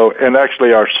portfolio, and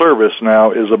actually our service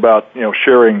now is about,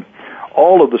 sharing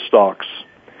all of the stocks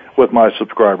with my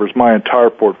subscribers, my entire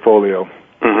portfolio,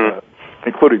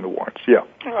 including the warrants. Yeah.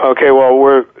 Okay.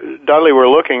 Well, Dudley, we're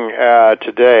looking at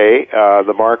today.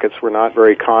 The markets were not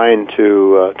very kind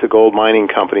to gold mining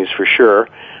companies, for sure.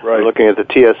 Right. We're looking at the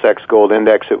TSX Gold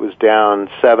Index. It was down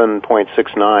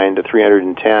 7.69 to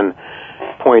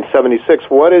 310.76.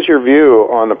 What is your view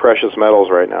on the precious metals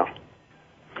right now?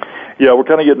 Yeah, we're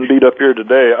kind of getting beat up here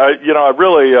today. I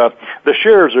really, the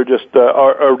shares are just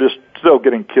still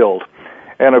getting killed,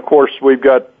 and of course we've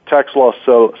got tax loss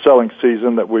selling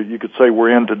season that you could say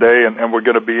we're in today, and we're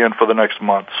going to be in for the next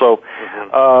month. So,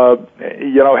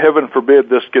 heaven forbid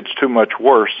this gets too much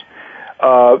worse.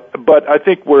 But I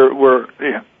think we're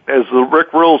as the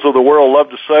Rick Rules of the world love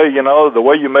to say, the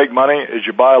way you make money is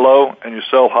you buy low and you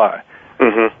sell high.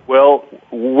 Well,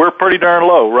 we're pretty darn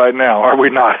low right now, are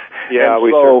we not? Yeah,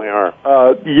 we certainly are.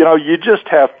 You just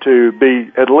have to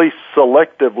be at least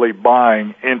selectively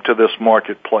buying into this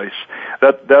marketplace.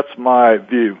 That's my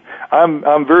view.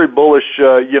 I'm very bullish,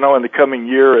 in the coming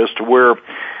year as to where,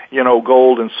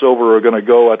 gold and silver are going to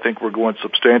go. I think we're going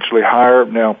substantially higher.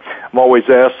 Now, I'm always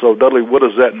asked, so Dudley, what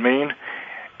does that mean?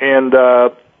 And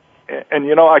and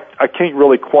you know, I can't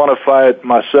really quantify it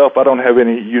myself. I don't have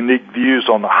any unique views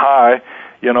on the high.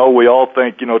 You know, we all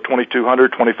think, you know,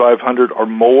 2,200, 2,500 or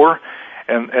more,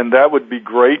 and that would be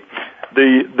great.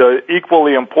 The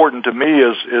equally important to me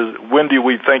is when do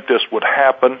we think this would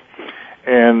happen?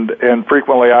 And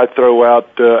frequently I throw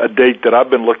out a date that I've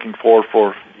been looking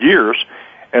for years,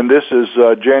 and this is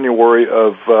January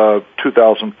of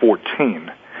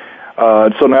 2014.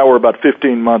 So now we're about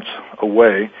 15 months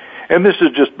away, and this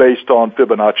is just based on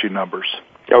Fibonacci numbers.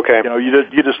 Okay. You know,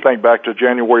 you just think back to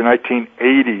January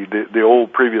 1980, the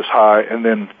old previous high, and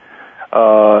then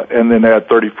add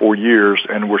 34 years,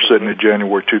 and we're sitting at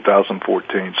January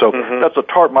 2014. So that's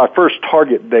my first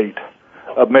target date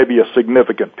of maybe a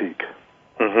significant peak.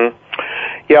 Mm-hmm.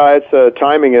 Yeah, it's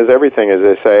timing is everything, as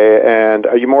they say. And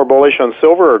are you more bullish on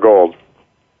silver or gold?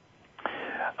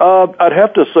 I'd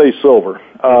have to say silver.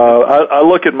 I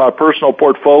look at my personal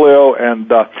portfolio,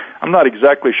 and I'm not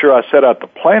exactly sure I set out to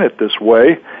plan it this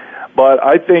way, but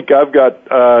I think I've got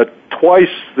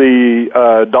twice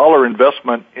the dollar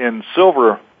investment in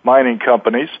silver mining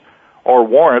companies or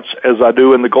warrants as I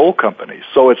do in the gold companies.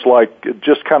 So it's like it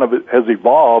just kind of has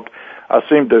evolved. I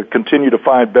seem to continue to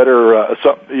find better,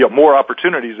 more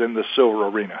opportunities in the silver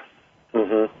arena.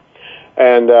 Mm-hmm.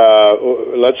 And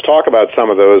let's talk about some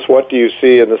of those. What do you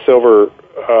see in the silver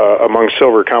among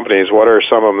silver companies? What are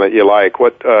some of them that you like?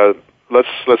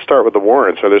 Let's start with the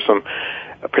warrants. Are there some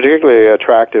particularly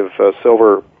attractive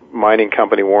silver mining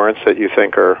company warrants that you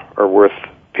think are worth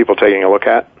people taking a look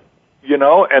at? You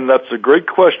know, and that's a great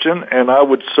question. And I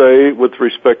would say, with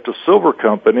respect to silver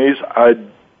companies,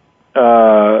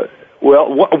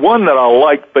 one that I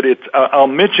like, but I'll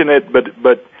mention it,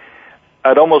 but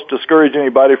I'd almost discourage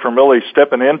anybody from really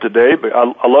stepping in today. But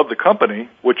I love the company,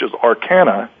 which is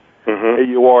Arcana,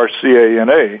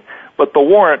 AURCANA. But the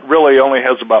warrant really only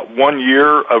has about 1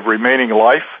 year of remaining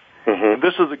life. Mm-hmm.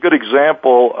 This is a good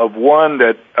example of one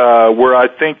that where I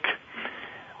think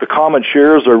the common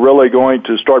shares are really going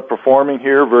to start performing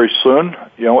here very soon.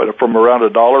 You know, from around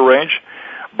 $1 range.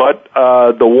 But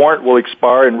the warrant will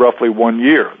expire in roughly 1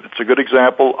 year. It's a good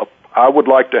example. I would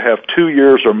like to have 2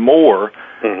 years or more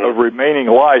of remaining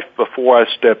life before I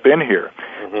step in here.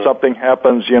 Mm-hmm. Something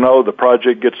happens, you know, the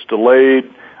project gets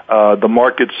delayed, the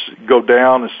markets go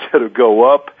down instead of go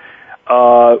up.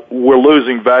 We're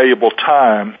losing valuable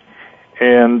time,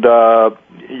 and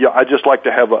I just like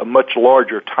to have a much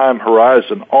larger time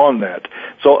horizon on that.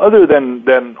 So other than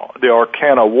the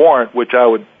Arcana warrant, which I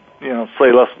would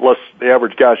say less the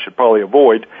average guy should probably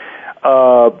avoid.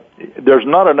 There's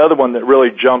not another one that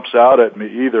really jumps out at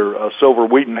me either. Silver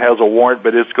Wheaton has a warrant,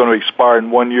 but it's going to expire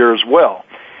in 1 year as well.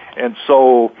 And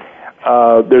so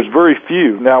there's very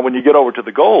few. Now, when you get over to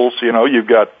the golds, you've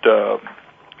got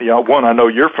one I know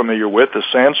you're familiar with is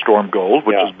Sandstorm Gold,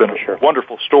 which has been a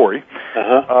wonderful story,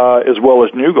 as well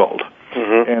as New Gold.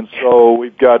 Mm-hmm. And so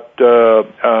we've got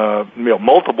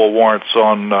multiple warrants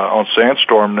on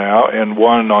Sandstorm now, and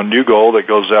one on New Gold that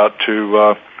goes out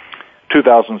to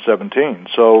 2017.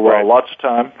 So lots of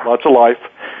time, lots of life,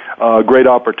 great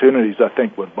opportunities, I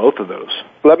think, with both of those.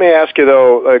 Let me ask you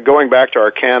though, going back to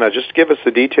Arcana, just give us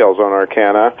the details on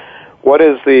Arcana. What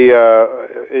is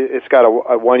it's got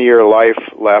a 1 year life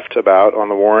left about on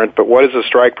the warrant, but what is the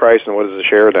strike price and what is the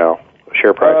share now?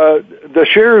 Share price? The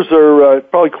shares are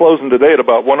probably closing today at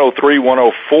about 103,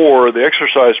 104. The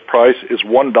exercise price is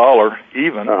 $1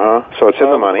 even. So it's in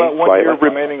the money. About 1 year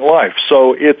remaining life.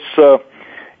 So it's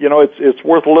it's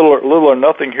worth a little or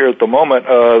nothing here at the moment.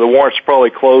 The warrant's probably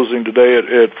closing today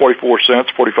at 44 cents,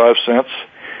 45 cents.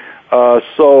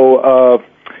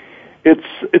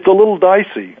 It's a little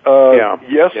dicey.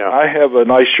 I have a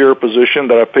nice share position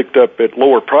that I picked up at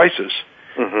lower prices.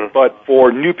 Mm-hmm. But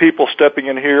for new people stepping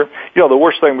in here, the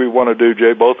worst thing we want to do,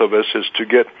 Jay, both of us, is to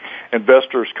get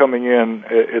investors coming in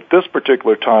at this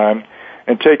particular time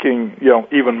and taking,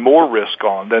 even more risk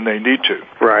on than they need to.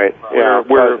 Right.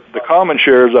 Where the common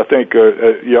shares, I think,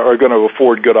 are going to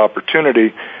afford good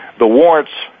opportunity. The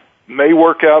warrants may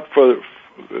work out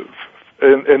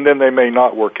and then they may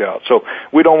not work out. So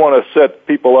we don't want to set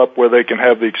people up where they can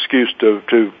have the excuse to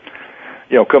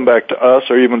come back to us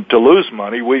or even to lose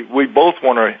money. We both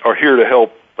are here to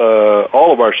help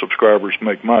all of our subscribers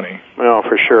make money. Well,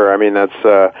 for sure. I mean,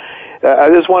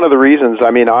 that is one of the reasons. I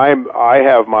mean, I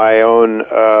have my own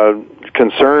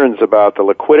concerns about the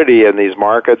liquidity in these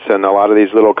markets and a lot of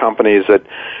these little companies that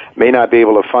may not be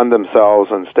able to fund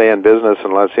themselves and stay in business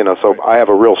unless, so I have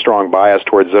a real strong bias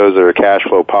towards those that are cash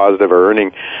flow positive or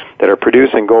that are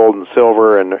producing gold and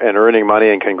silver and earning money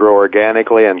and can grow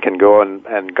organically and can go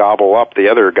and gobble up the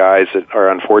other guys that are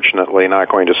unfortunately not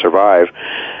going to survive.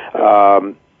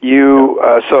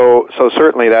 So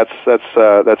certainly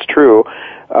that's true.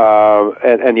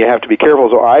 And you have to be careful.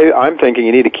 So I'm thinking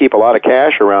you need to keep a lot of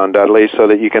cash around, Dudley, so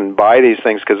that you can buy these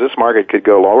things, because this market could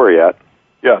go lower yet.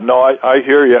 Yeah, no, I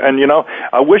hear you. And,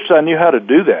 I wish I knew how to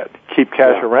do that, keep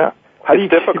cash around.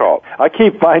 It's difficult. I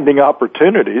keep finding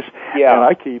opportunities, and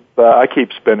I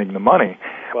keep spending the money.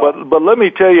 Well, but let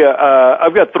me tell you,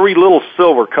 I've got 3 little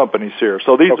silver companies here.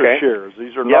 So these are shares.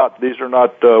 These are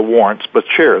not warrants, but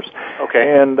shares.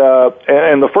 Okay. And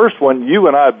the first one, you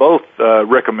and I both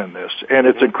recommend this, and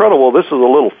it's incredible. This is a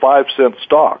little 5-cent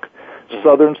stock,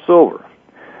 Southern Silver.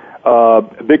 A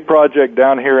big project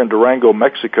down here in Durango,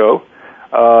 Mexico.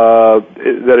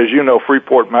 That, as you know,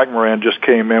 Freeport-McMoRan just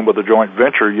came in with a joint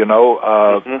venture,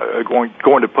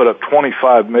 going to put up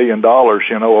 $25 million,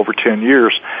 over 10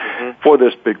 years for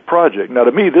this big project. Now,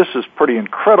 to me, this is pretty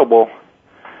incredible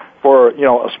for,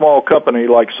 a small company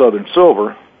like Southern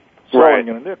Silver selling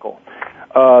in a nickel.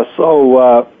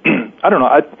 So I don't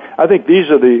know. I think these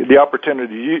are the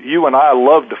opportunities you and I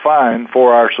love to find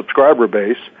for our subscriber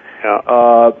base.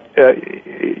 Yeah.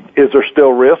 Is there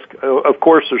still risk? Of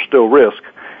course, there's still risk,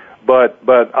 but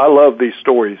I love these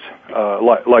stories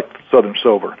like Southern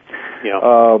Silver.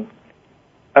 Yeah.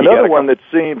 Another one that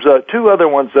seems 2 other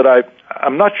ones that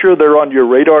I'm not sure they're on your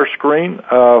radar screen.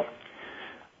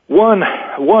 One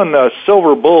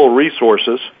Silver Bull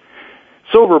Resources.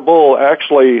 Silver Bull,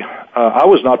 actually, I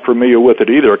was not familiar with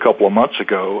it either a couple of months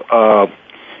ago.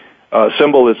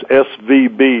 Symbol is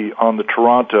SVB on the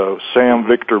Toronto, Sam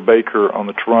Victor Baker on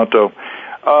the Toronto.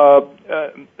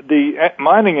 The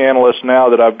mining analyst now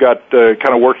that I've got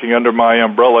kind of working under my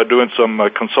umbrella doing some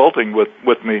consulting with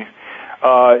me,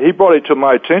 he brought it to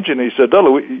my attention. He said,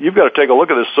 Dudley, you've got to take a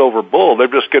look at this Silver Bull. They're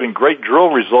just getting great drill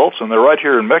results, and they're right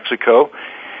here in Mexico.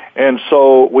 And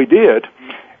so we did.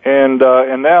 And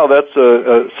now that's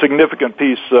a significant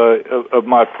piece of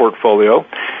my portfolio.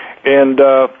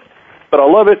 But I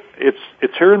love it. It's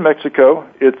here in Mexico.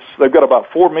 They've got about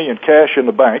 $4 million cash in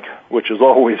the bank, which is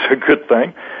always a good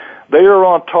thing. They are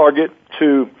on target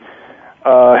to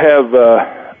have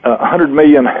 100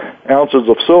 million ounces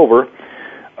of silver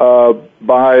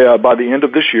by the end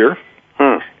of this year.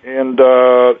 And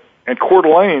Coeur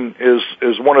d'Alene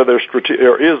is one of their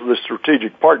the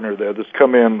strategic partner there that's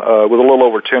come in with a little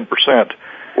over 10%.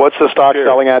 What's the stock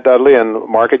selling at, Dudley, and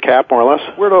market cap, more or less?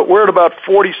 We're at about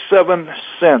 47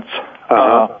 cents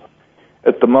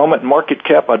at the moment. Market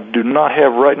cap I do not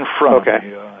have right in front of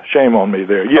me. Shame on me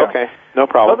there. Yeah. Okay, no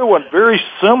problem. Another one, very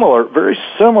similar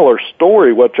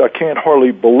story, which I can't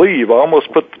hardly believe. I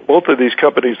almost put both of these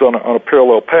companies on a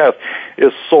parallel path,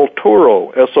 is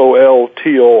Soltoro,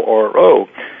 SOLTORO.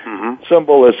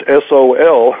 Symbol is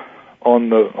SOL on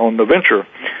the venture.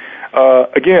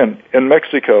 Again, in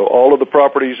Mexico, all of the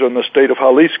properties are in the state of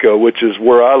Jalisco, which is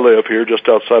where I live here, just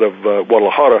outside of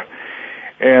Guadalajara.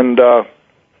 And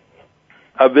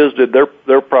I visited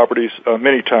their properties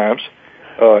many times.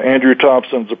 Andrew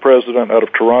Thompson's the president out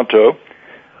of Toronto.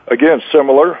 Again,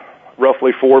 similar,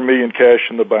 roughly $4 million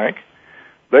cash in the bank.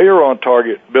 They are on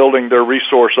target, building their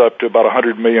resource up to about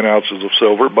 100 million ounces of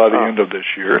silver by the end of this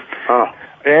year.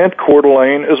 And Coeur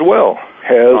d'Alene as well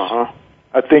has,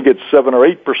 I think it's 7 or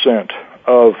 8%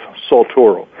 of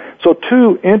Soltoro. So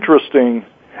 2 interesting,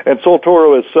 and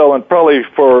Soltoro is selling probably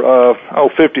for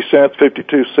 50 cents,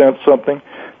 52 cents, something.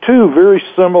 2 very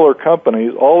similar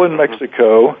companies, all in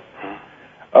Mexico.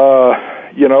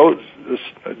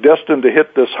 Destined to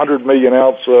hit this 100 million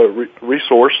ounce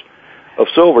resource of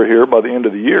silver here by the end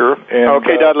of the year. And,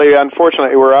 okay, Dudley,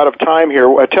 unfortunately, we're out of time here.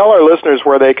 Tell our listeners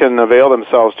where they can avail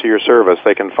themselves to your service.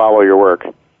 They can follow your work.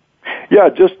 Yeah,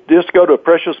 just go to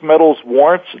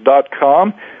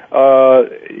preciousmetals.warrants.com.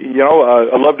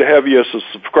 I'd love to have you as a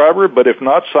subscriber, but if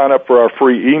not, sign up for our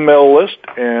free email list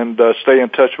and stay in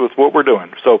touch with what we're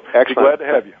doing. So, excellent. Glad to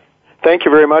have you. Thank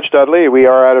you very much, Dudley. We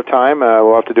are out of time.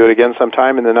 We'll have to do it again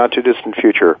sometime in the not-too-distant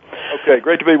future. Okay,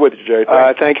 great to be with you, Jay.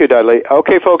 Thank you, Dudley.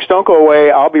 Okay, folks, don't go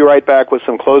away. I'll be right back with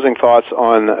some closing thoughts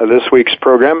on this week's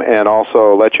program and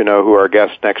also let you know who our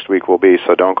guest next week will be.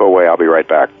 So don't go away. I'll be right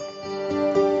back.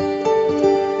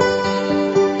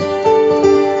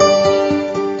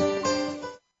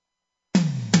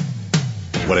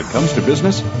 When it comes to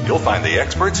business, you'll find the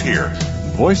experts here.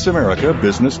 Voice America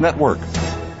Business Network.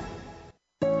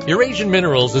 Eurasian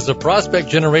Minerals is a prospect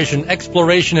generation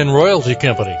exploration and royalty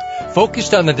company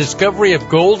focused on the discovery of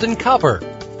gold and copper.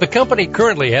 The company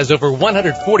currently has over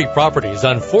 140 properties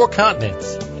on 4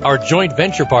 continents. Our joint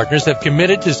venture partners have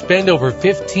committed to spend over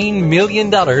 $15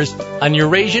 million on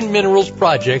Eurasian Minerals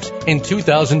projects in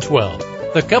 2012.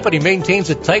 The company maintains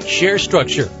a tight share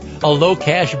structure, a low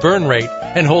cash burn rate,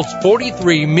 and holds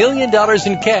 $43 million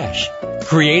in cash.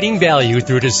 creating value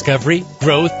through discovery,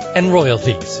 growth, and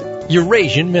royalties.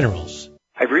 Eurasian Minerals.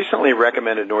 I've recently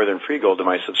recommended Northern Free Gold to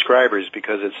my subscribers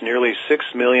because its nearly 6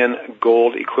 million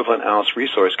gold equivalent ounce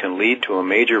resource can lead to a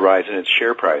major rise in its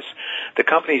share price. The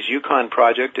company's Yukon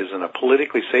project is in a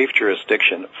politically safe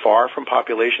jurisdiction, far from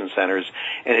population centers,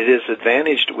 and it is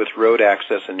advantaged with road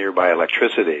access and nearby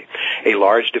electricity. A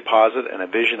large deposit and a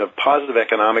vision of positive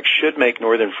economics should make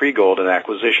Northern Free Gold an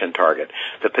acquisition target.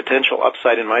 The potential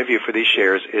upside, in my view, for these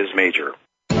shares is major.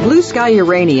 Blue Sky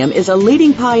Uranium is a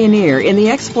leading pioneer in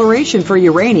the exploration for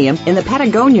uranium in the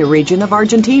Patagonia region of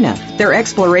Argentina. Their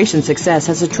exploration success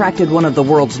has attracted one of the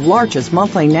world's largest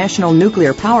multinational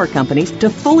nuclear power companies to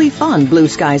fully fund Blue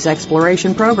Sky's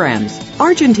exploration programs.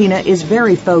 Argentina is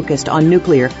very focused on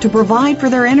nuclear to provide for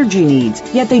their energy needs,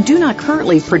 yet they do not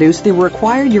currently produce the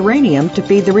required uranium to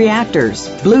feed the reactors.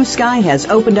 Blue Sky has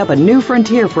opened up a new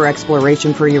frontier for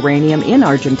exploration for uranium in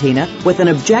Argentina with an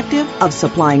objective of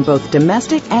supplying both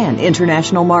domestic and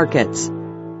international markets.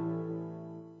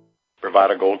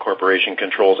 Bravada Gold Corporation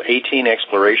controls 18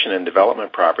 exploration and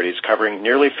development properties covering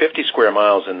nearly 50 square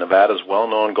miles in Nevada's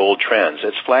well-known gold trends.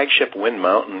 Its flagship Wind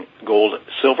Mountain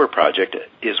Gold-Silver project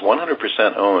is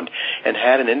 100% owned and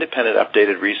had an independent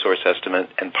updated resource estimate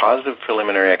and positive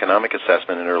preliminary economic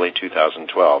assessment in early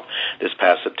 2012. This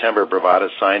past September, Bravada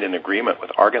signed an agreement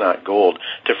with Argonaut Gold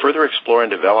to further explore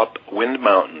and develop Wind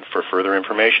Mountain. For further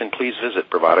information, please visit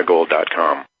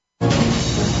bravadagold.com.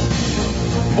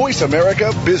 Voice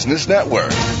America Business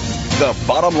Network, the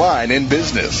bottom line in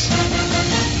business.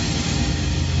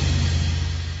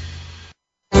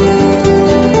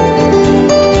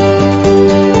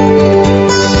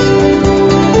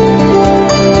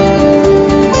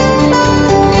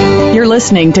 You're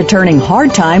listening to Turning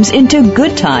Hard Times into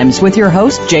Good Times with your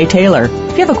host, Jay Taylor.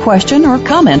 If you have a question or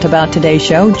comment about today's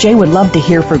show, Jay would love to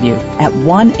hear from you at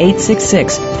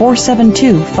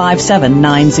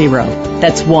 1-866-472-5790.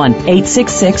 That's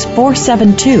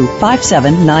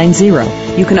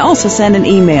 1-866-472-5790. You can also send an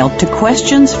email to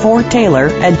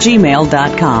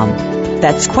questionsfortaylor@gmail.com.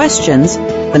 That's questions,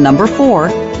 the number 4,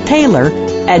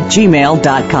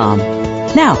 Taylor@gmail.com.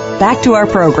 Now, back to our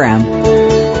program.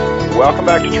 Welcome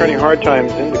back to Turning Hard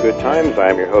Times into Good Times.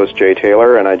 I'm your host, Jay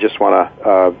Taylor, and I just want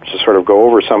to just sort of go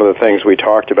over some of the things we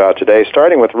talked about today,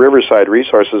 starting with Riverside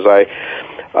Resources.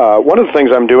 One of the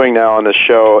things I'm doing now on this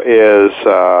show is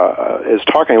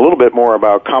talking a little bit more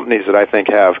about companies that I think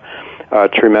have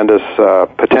tremendous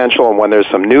potential, and when there's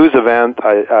some news event,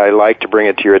 I like to bring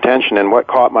it to your attention. And what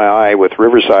caught my eye with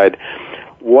Riverside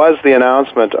was the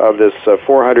announcement of this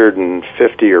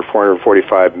 450 or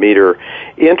 445 meter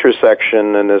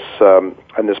intersection in this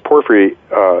porphyry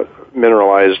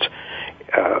mineralized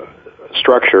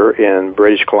structure in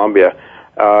British Columbia,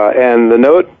 and the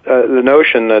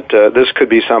notion that this could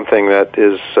be something that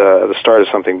is the start of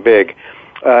something big.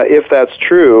 If that's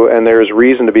true, and there's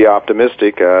reason to be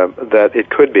optimistic that it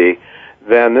could be,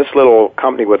 then this little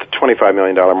company with a $25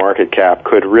 million market cap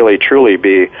could really truly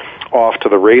be off to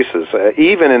the races.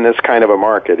 Even in this kind of a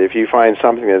market, if you find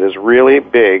something that is really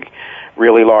big,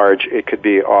 really large, it could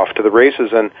be off to the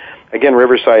races. And again,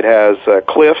 Riverside has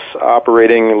Cliffs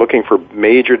operating, looking for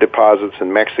major deposits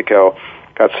in Mexico.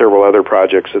 Got several other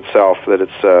projects itself that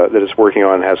it's working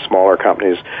on. Has smaller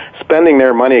companies spending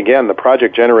their money. Again, the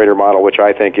project generator model, which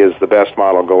I think is the best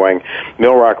model going.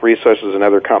 Millrock Resources,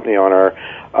 another company on our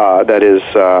that is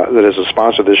a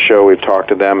sponsor of this show. We've talked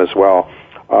to them as well.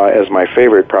 As my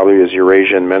favorite probably is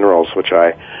Eurasian Minerals, which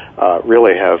I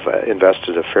really have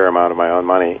invested a fair amount of my own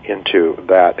money into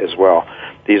that as well.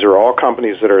 These are all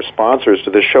companies that are sponsors to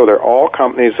this show. They're all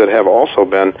companies that have also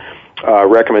been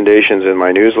recommendations in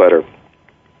my newsletter.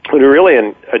 We really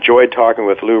enjoyed talking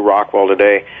with Lou Rockwell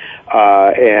today,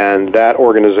 and that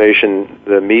organization,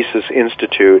 the Mises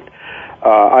Institute.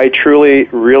 I truly,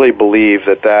 really believe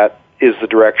that is the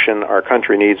direction our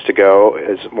country needs to go,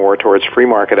 is more towards free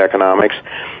market economics.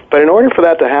 But in order for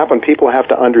that to happen, people have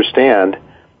to understand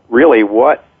really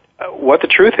what the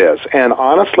truth is. And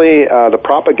honestly, the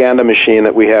propaganda machine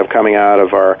that we have coming out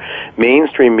of our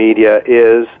mainstream media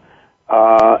is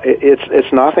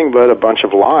it's nothing but a bunch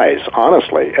of lies,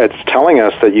 honestly. It's telling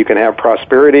us that you can have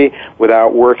prosperity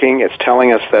without working. It's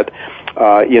telling us that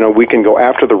we can go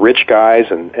after the rich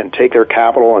guys and take their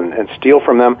capital and steal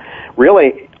from them.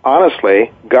 Really,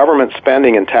 honestly, government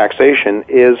spending and taxation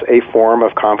is a form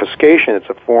of confiscation. It's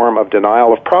a form of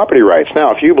denial of property rights.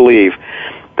 Now, if you believe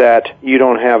that you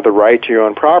don't have the right to your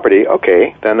own property,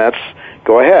 okay, then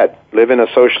go ahead. Live in a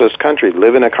socialist country.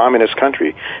 Live in a communist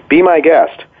country. Be my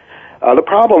guest. The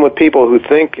problem with people who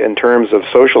think in terms of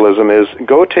socialism is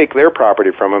go take their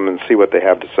property from them and see what they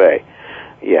have to say.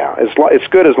 Yeah, it's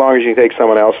good as long as you take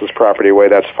someone else's property away.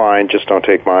 That's fine. Just don't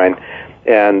take mine.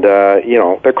 And,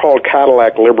 they're called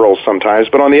Cadillac liberals sometimes.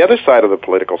 But on the other side of the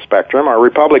political spectrum, our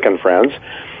Republican friends,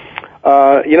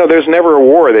 there's never a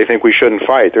war they think we shouldn't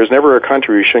fight. There's never a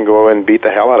country we shouldn't go and beat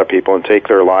the hell out of people and take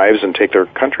their lives and take their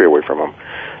country away from them.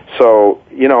 So,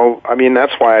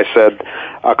 that's why I said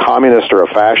a communist or a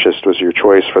fascist was your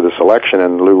choice for this election,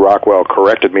 and Lew Rockwell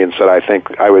corrected me and said,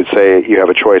 I would say you have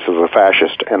a choice of a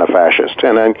fascist and a fascist.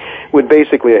 And I would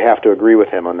basically have to agree with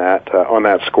him on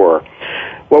that score.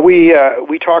 Well,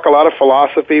 we talk a lot of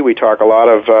philosophy. We talk a lot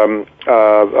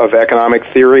of economic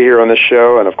theory here on this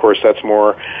show, and of course that's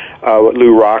more what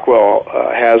Lew Rockwell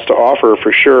has to offer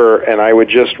for sure. And I would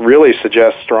just really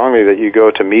suggest strongly that you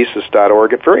go to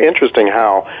Mises.org. It's very interesting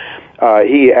how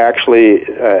he actually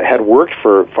had worked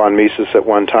for von Mises at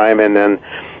one time, and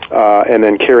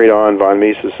then carried on von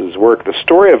Mises's work. The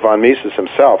story of von Mises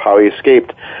himself, how he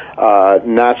escaped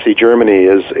Nazi Germany,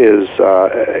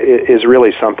 is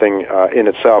really something in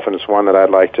itself, and it's one that I'd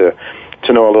like to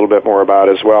know a little bit more about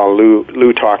as well.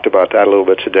 Lou talked about that a little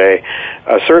bit today.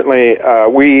 Certainly, I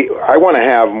want to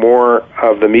have more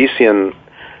of the Misesian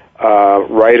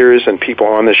writers and people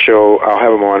on the show. I'll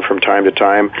have them on from time to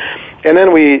time. And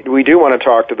then we do want to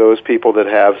talk to those people that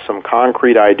have some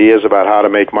concrete ideas about how to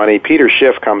make money. Peter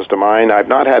Schiff comes to mind. I've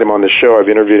not had him on the show. I've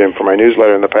interviewed him for my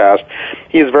newsletter in the past.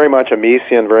 He is very much a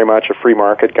Misesian, very much a free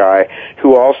market guy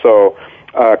who also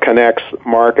connects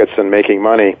markets and making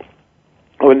money.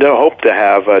 I would hope to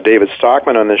have David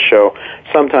Stockman on this show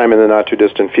sometime in the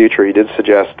not-too-distant future. He did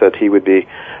suggest that he would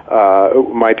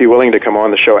might be willing to come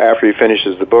on the show after he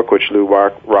finishes the book, which Lew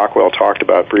Rockwell talked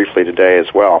about briefly today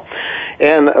as well.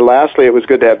 And lastly, it was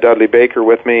good to have Dudley Baker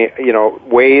with me.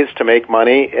 Ways to make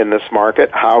money in this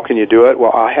market. How can you do it?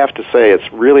 Well, I have to say it's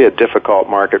really a difficult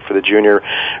market for the junior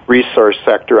resource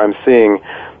sector. I'm seeing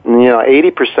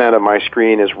 80% of my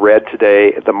screen is red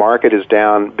today. The market is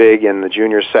down big in the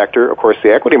junior sector. Of course,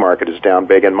 the equity market is down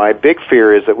big, and my big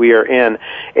fear is that we are in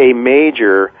a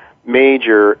major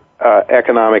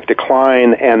economic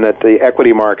decline, and that the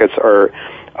equity markets are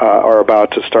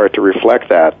about to start to reflect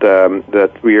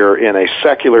that we are in a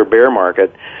secular bear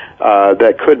market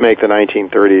that could make the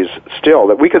 1930s still.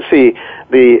 That we could see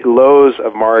the lows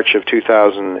of March of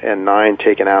 2009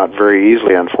 taken out very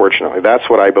easily, unfortunately. That's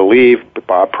what I believe.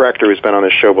 Bob Prechter, who's been on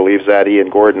this show, believes that. Ian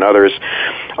Gordon, others.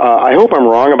 I hope I'm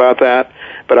wrong about that,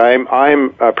 but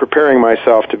I'm preparing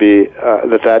myself to be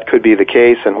that could be the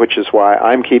case, and which is why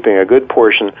I'm keeping a good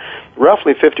portion,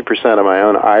 roughly 50% of my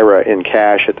own IRA in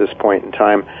cash at this point in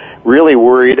time. Really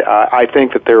worried. I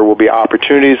think that there will be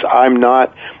opportunities. I'm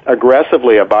not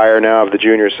aggressively a buyer now of the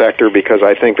junior sector because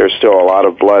I think there's still a lot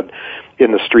of blood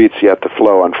in the streets yet to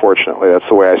flow, unfortunately. That's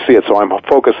the way I see it. So I'm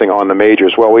focusing on the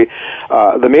majors. Well,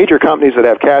 the major companies that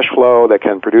have cash flow, that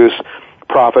can produce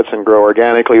profits and grow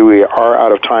organically. We are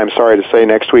out of time, sorry to say.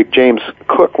 Next week, James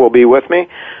Cook will be with me.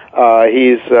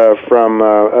 He's from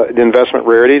Investment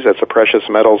Rarities. That's a precious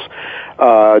metals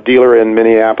dealer in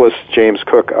Minneapolis. James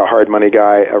Cook, a hard money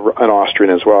guy, an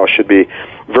Austrian as well. Should be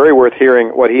very worth hearing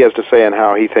what he has to say and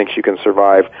how he thinks you can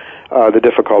survive the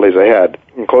difficulties ahead.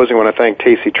 In closing, I want to thank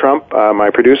Tacey Trump, my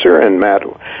producer, and Matt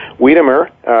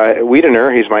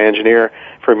Wiedener, he's my engineer,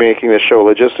 for making this show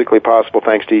logistically possible.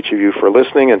 Thanks to each of you for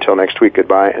listening. Until next week,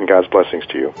 goodbye, and God's blessings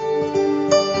to you.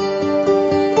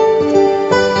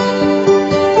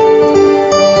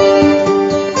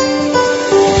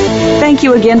 Thank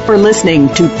you again for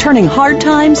listening to Turning Hard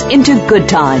Times into Good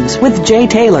Times with Jay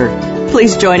Taylor.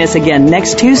 Please join us again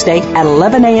next Tuesday at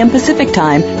 11 a.m. Pacific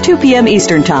Time, 2 p.m.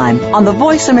 Eastern Time on the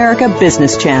Voice America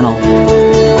Business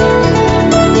Channel.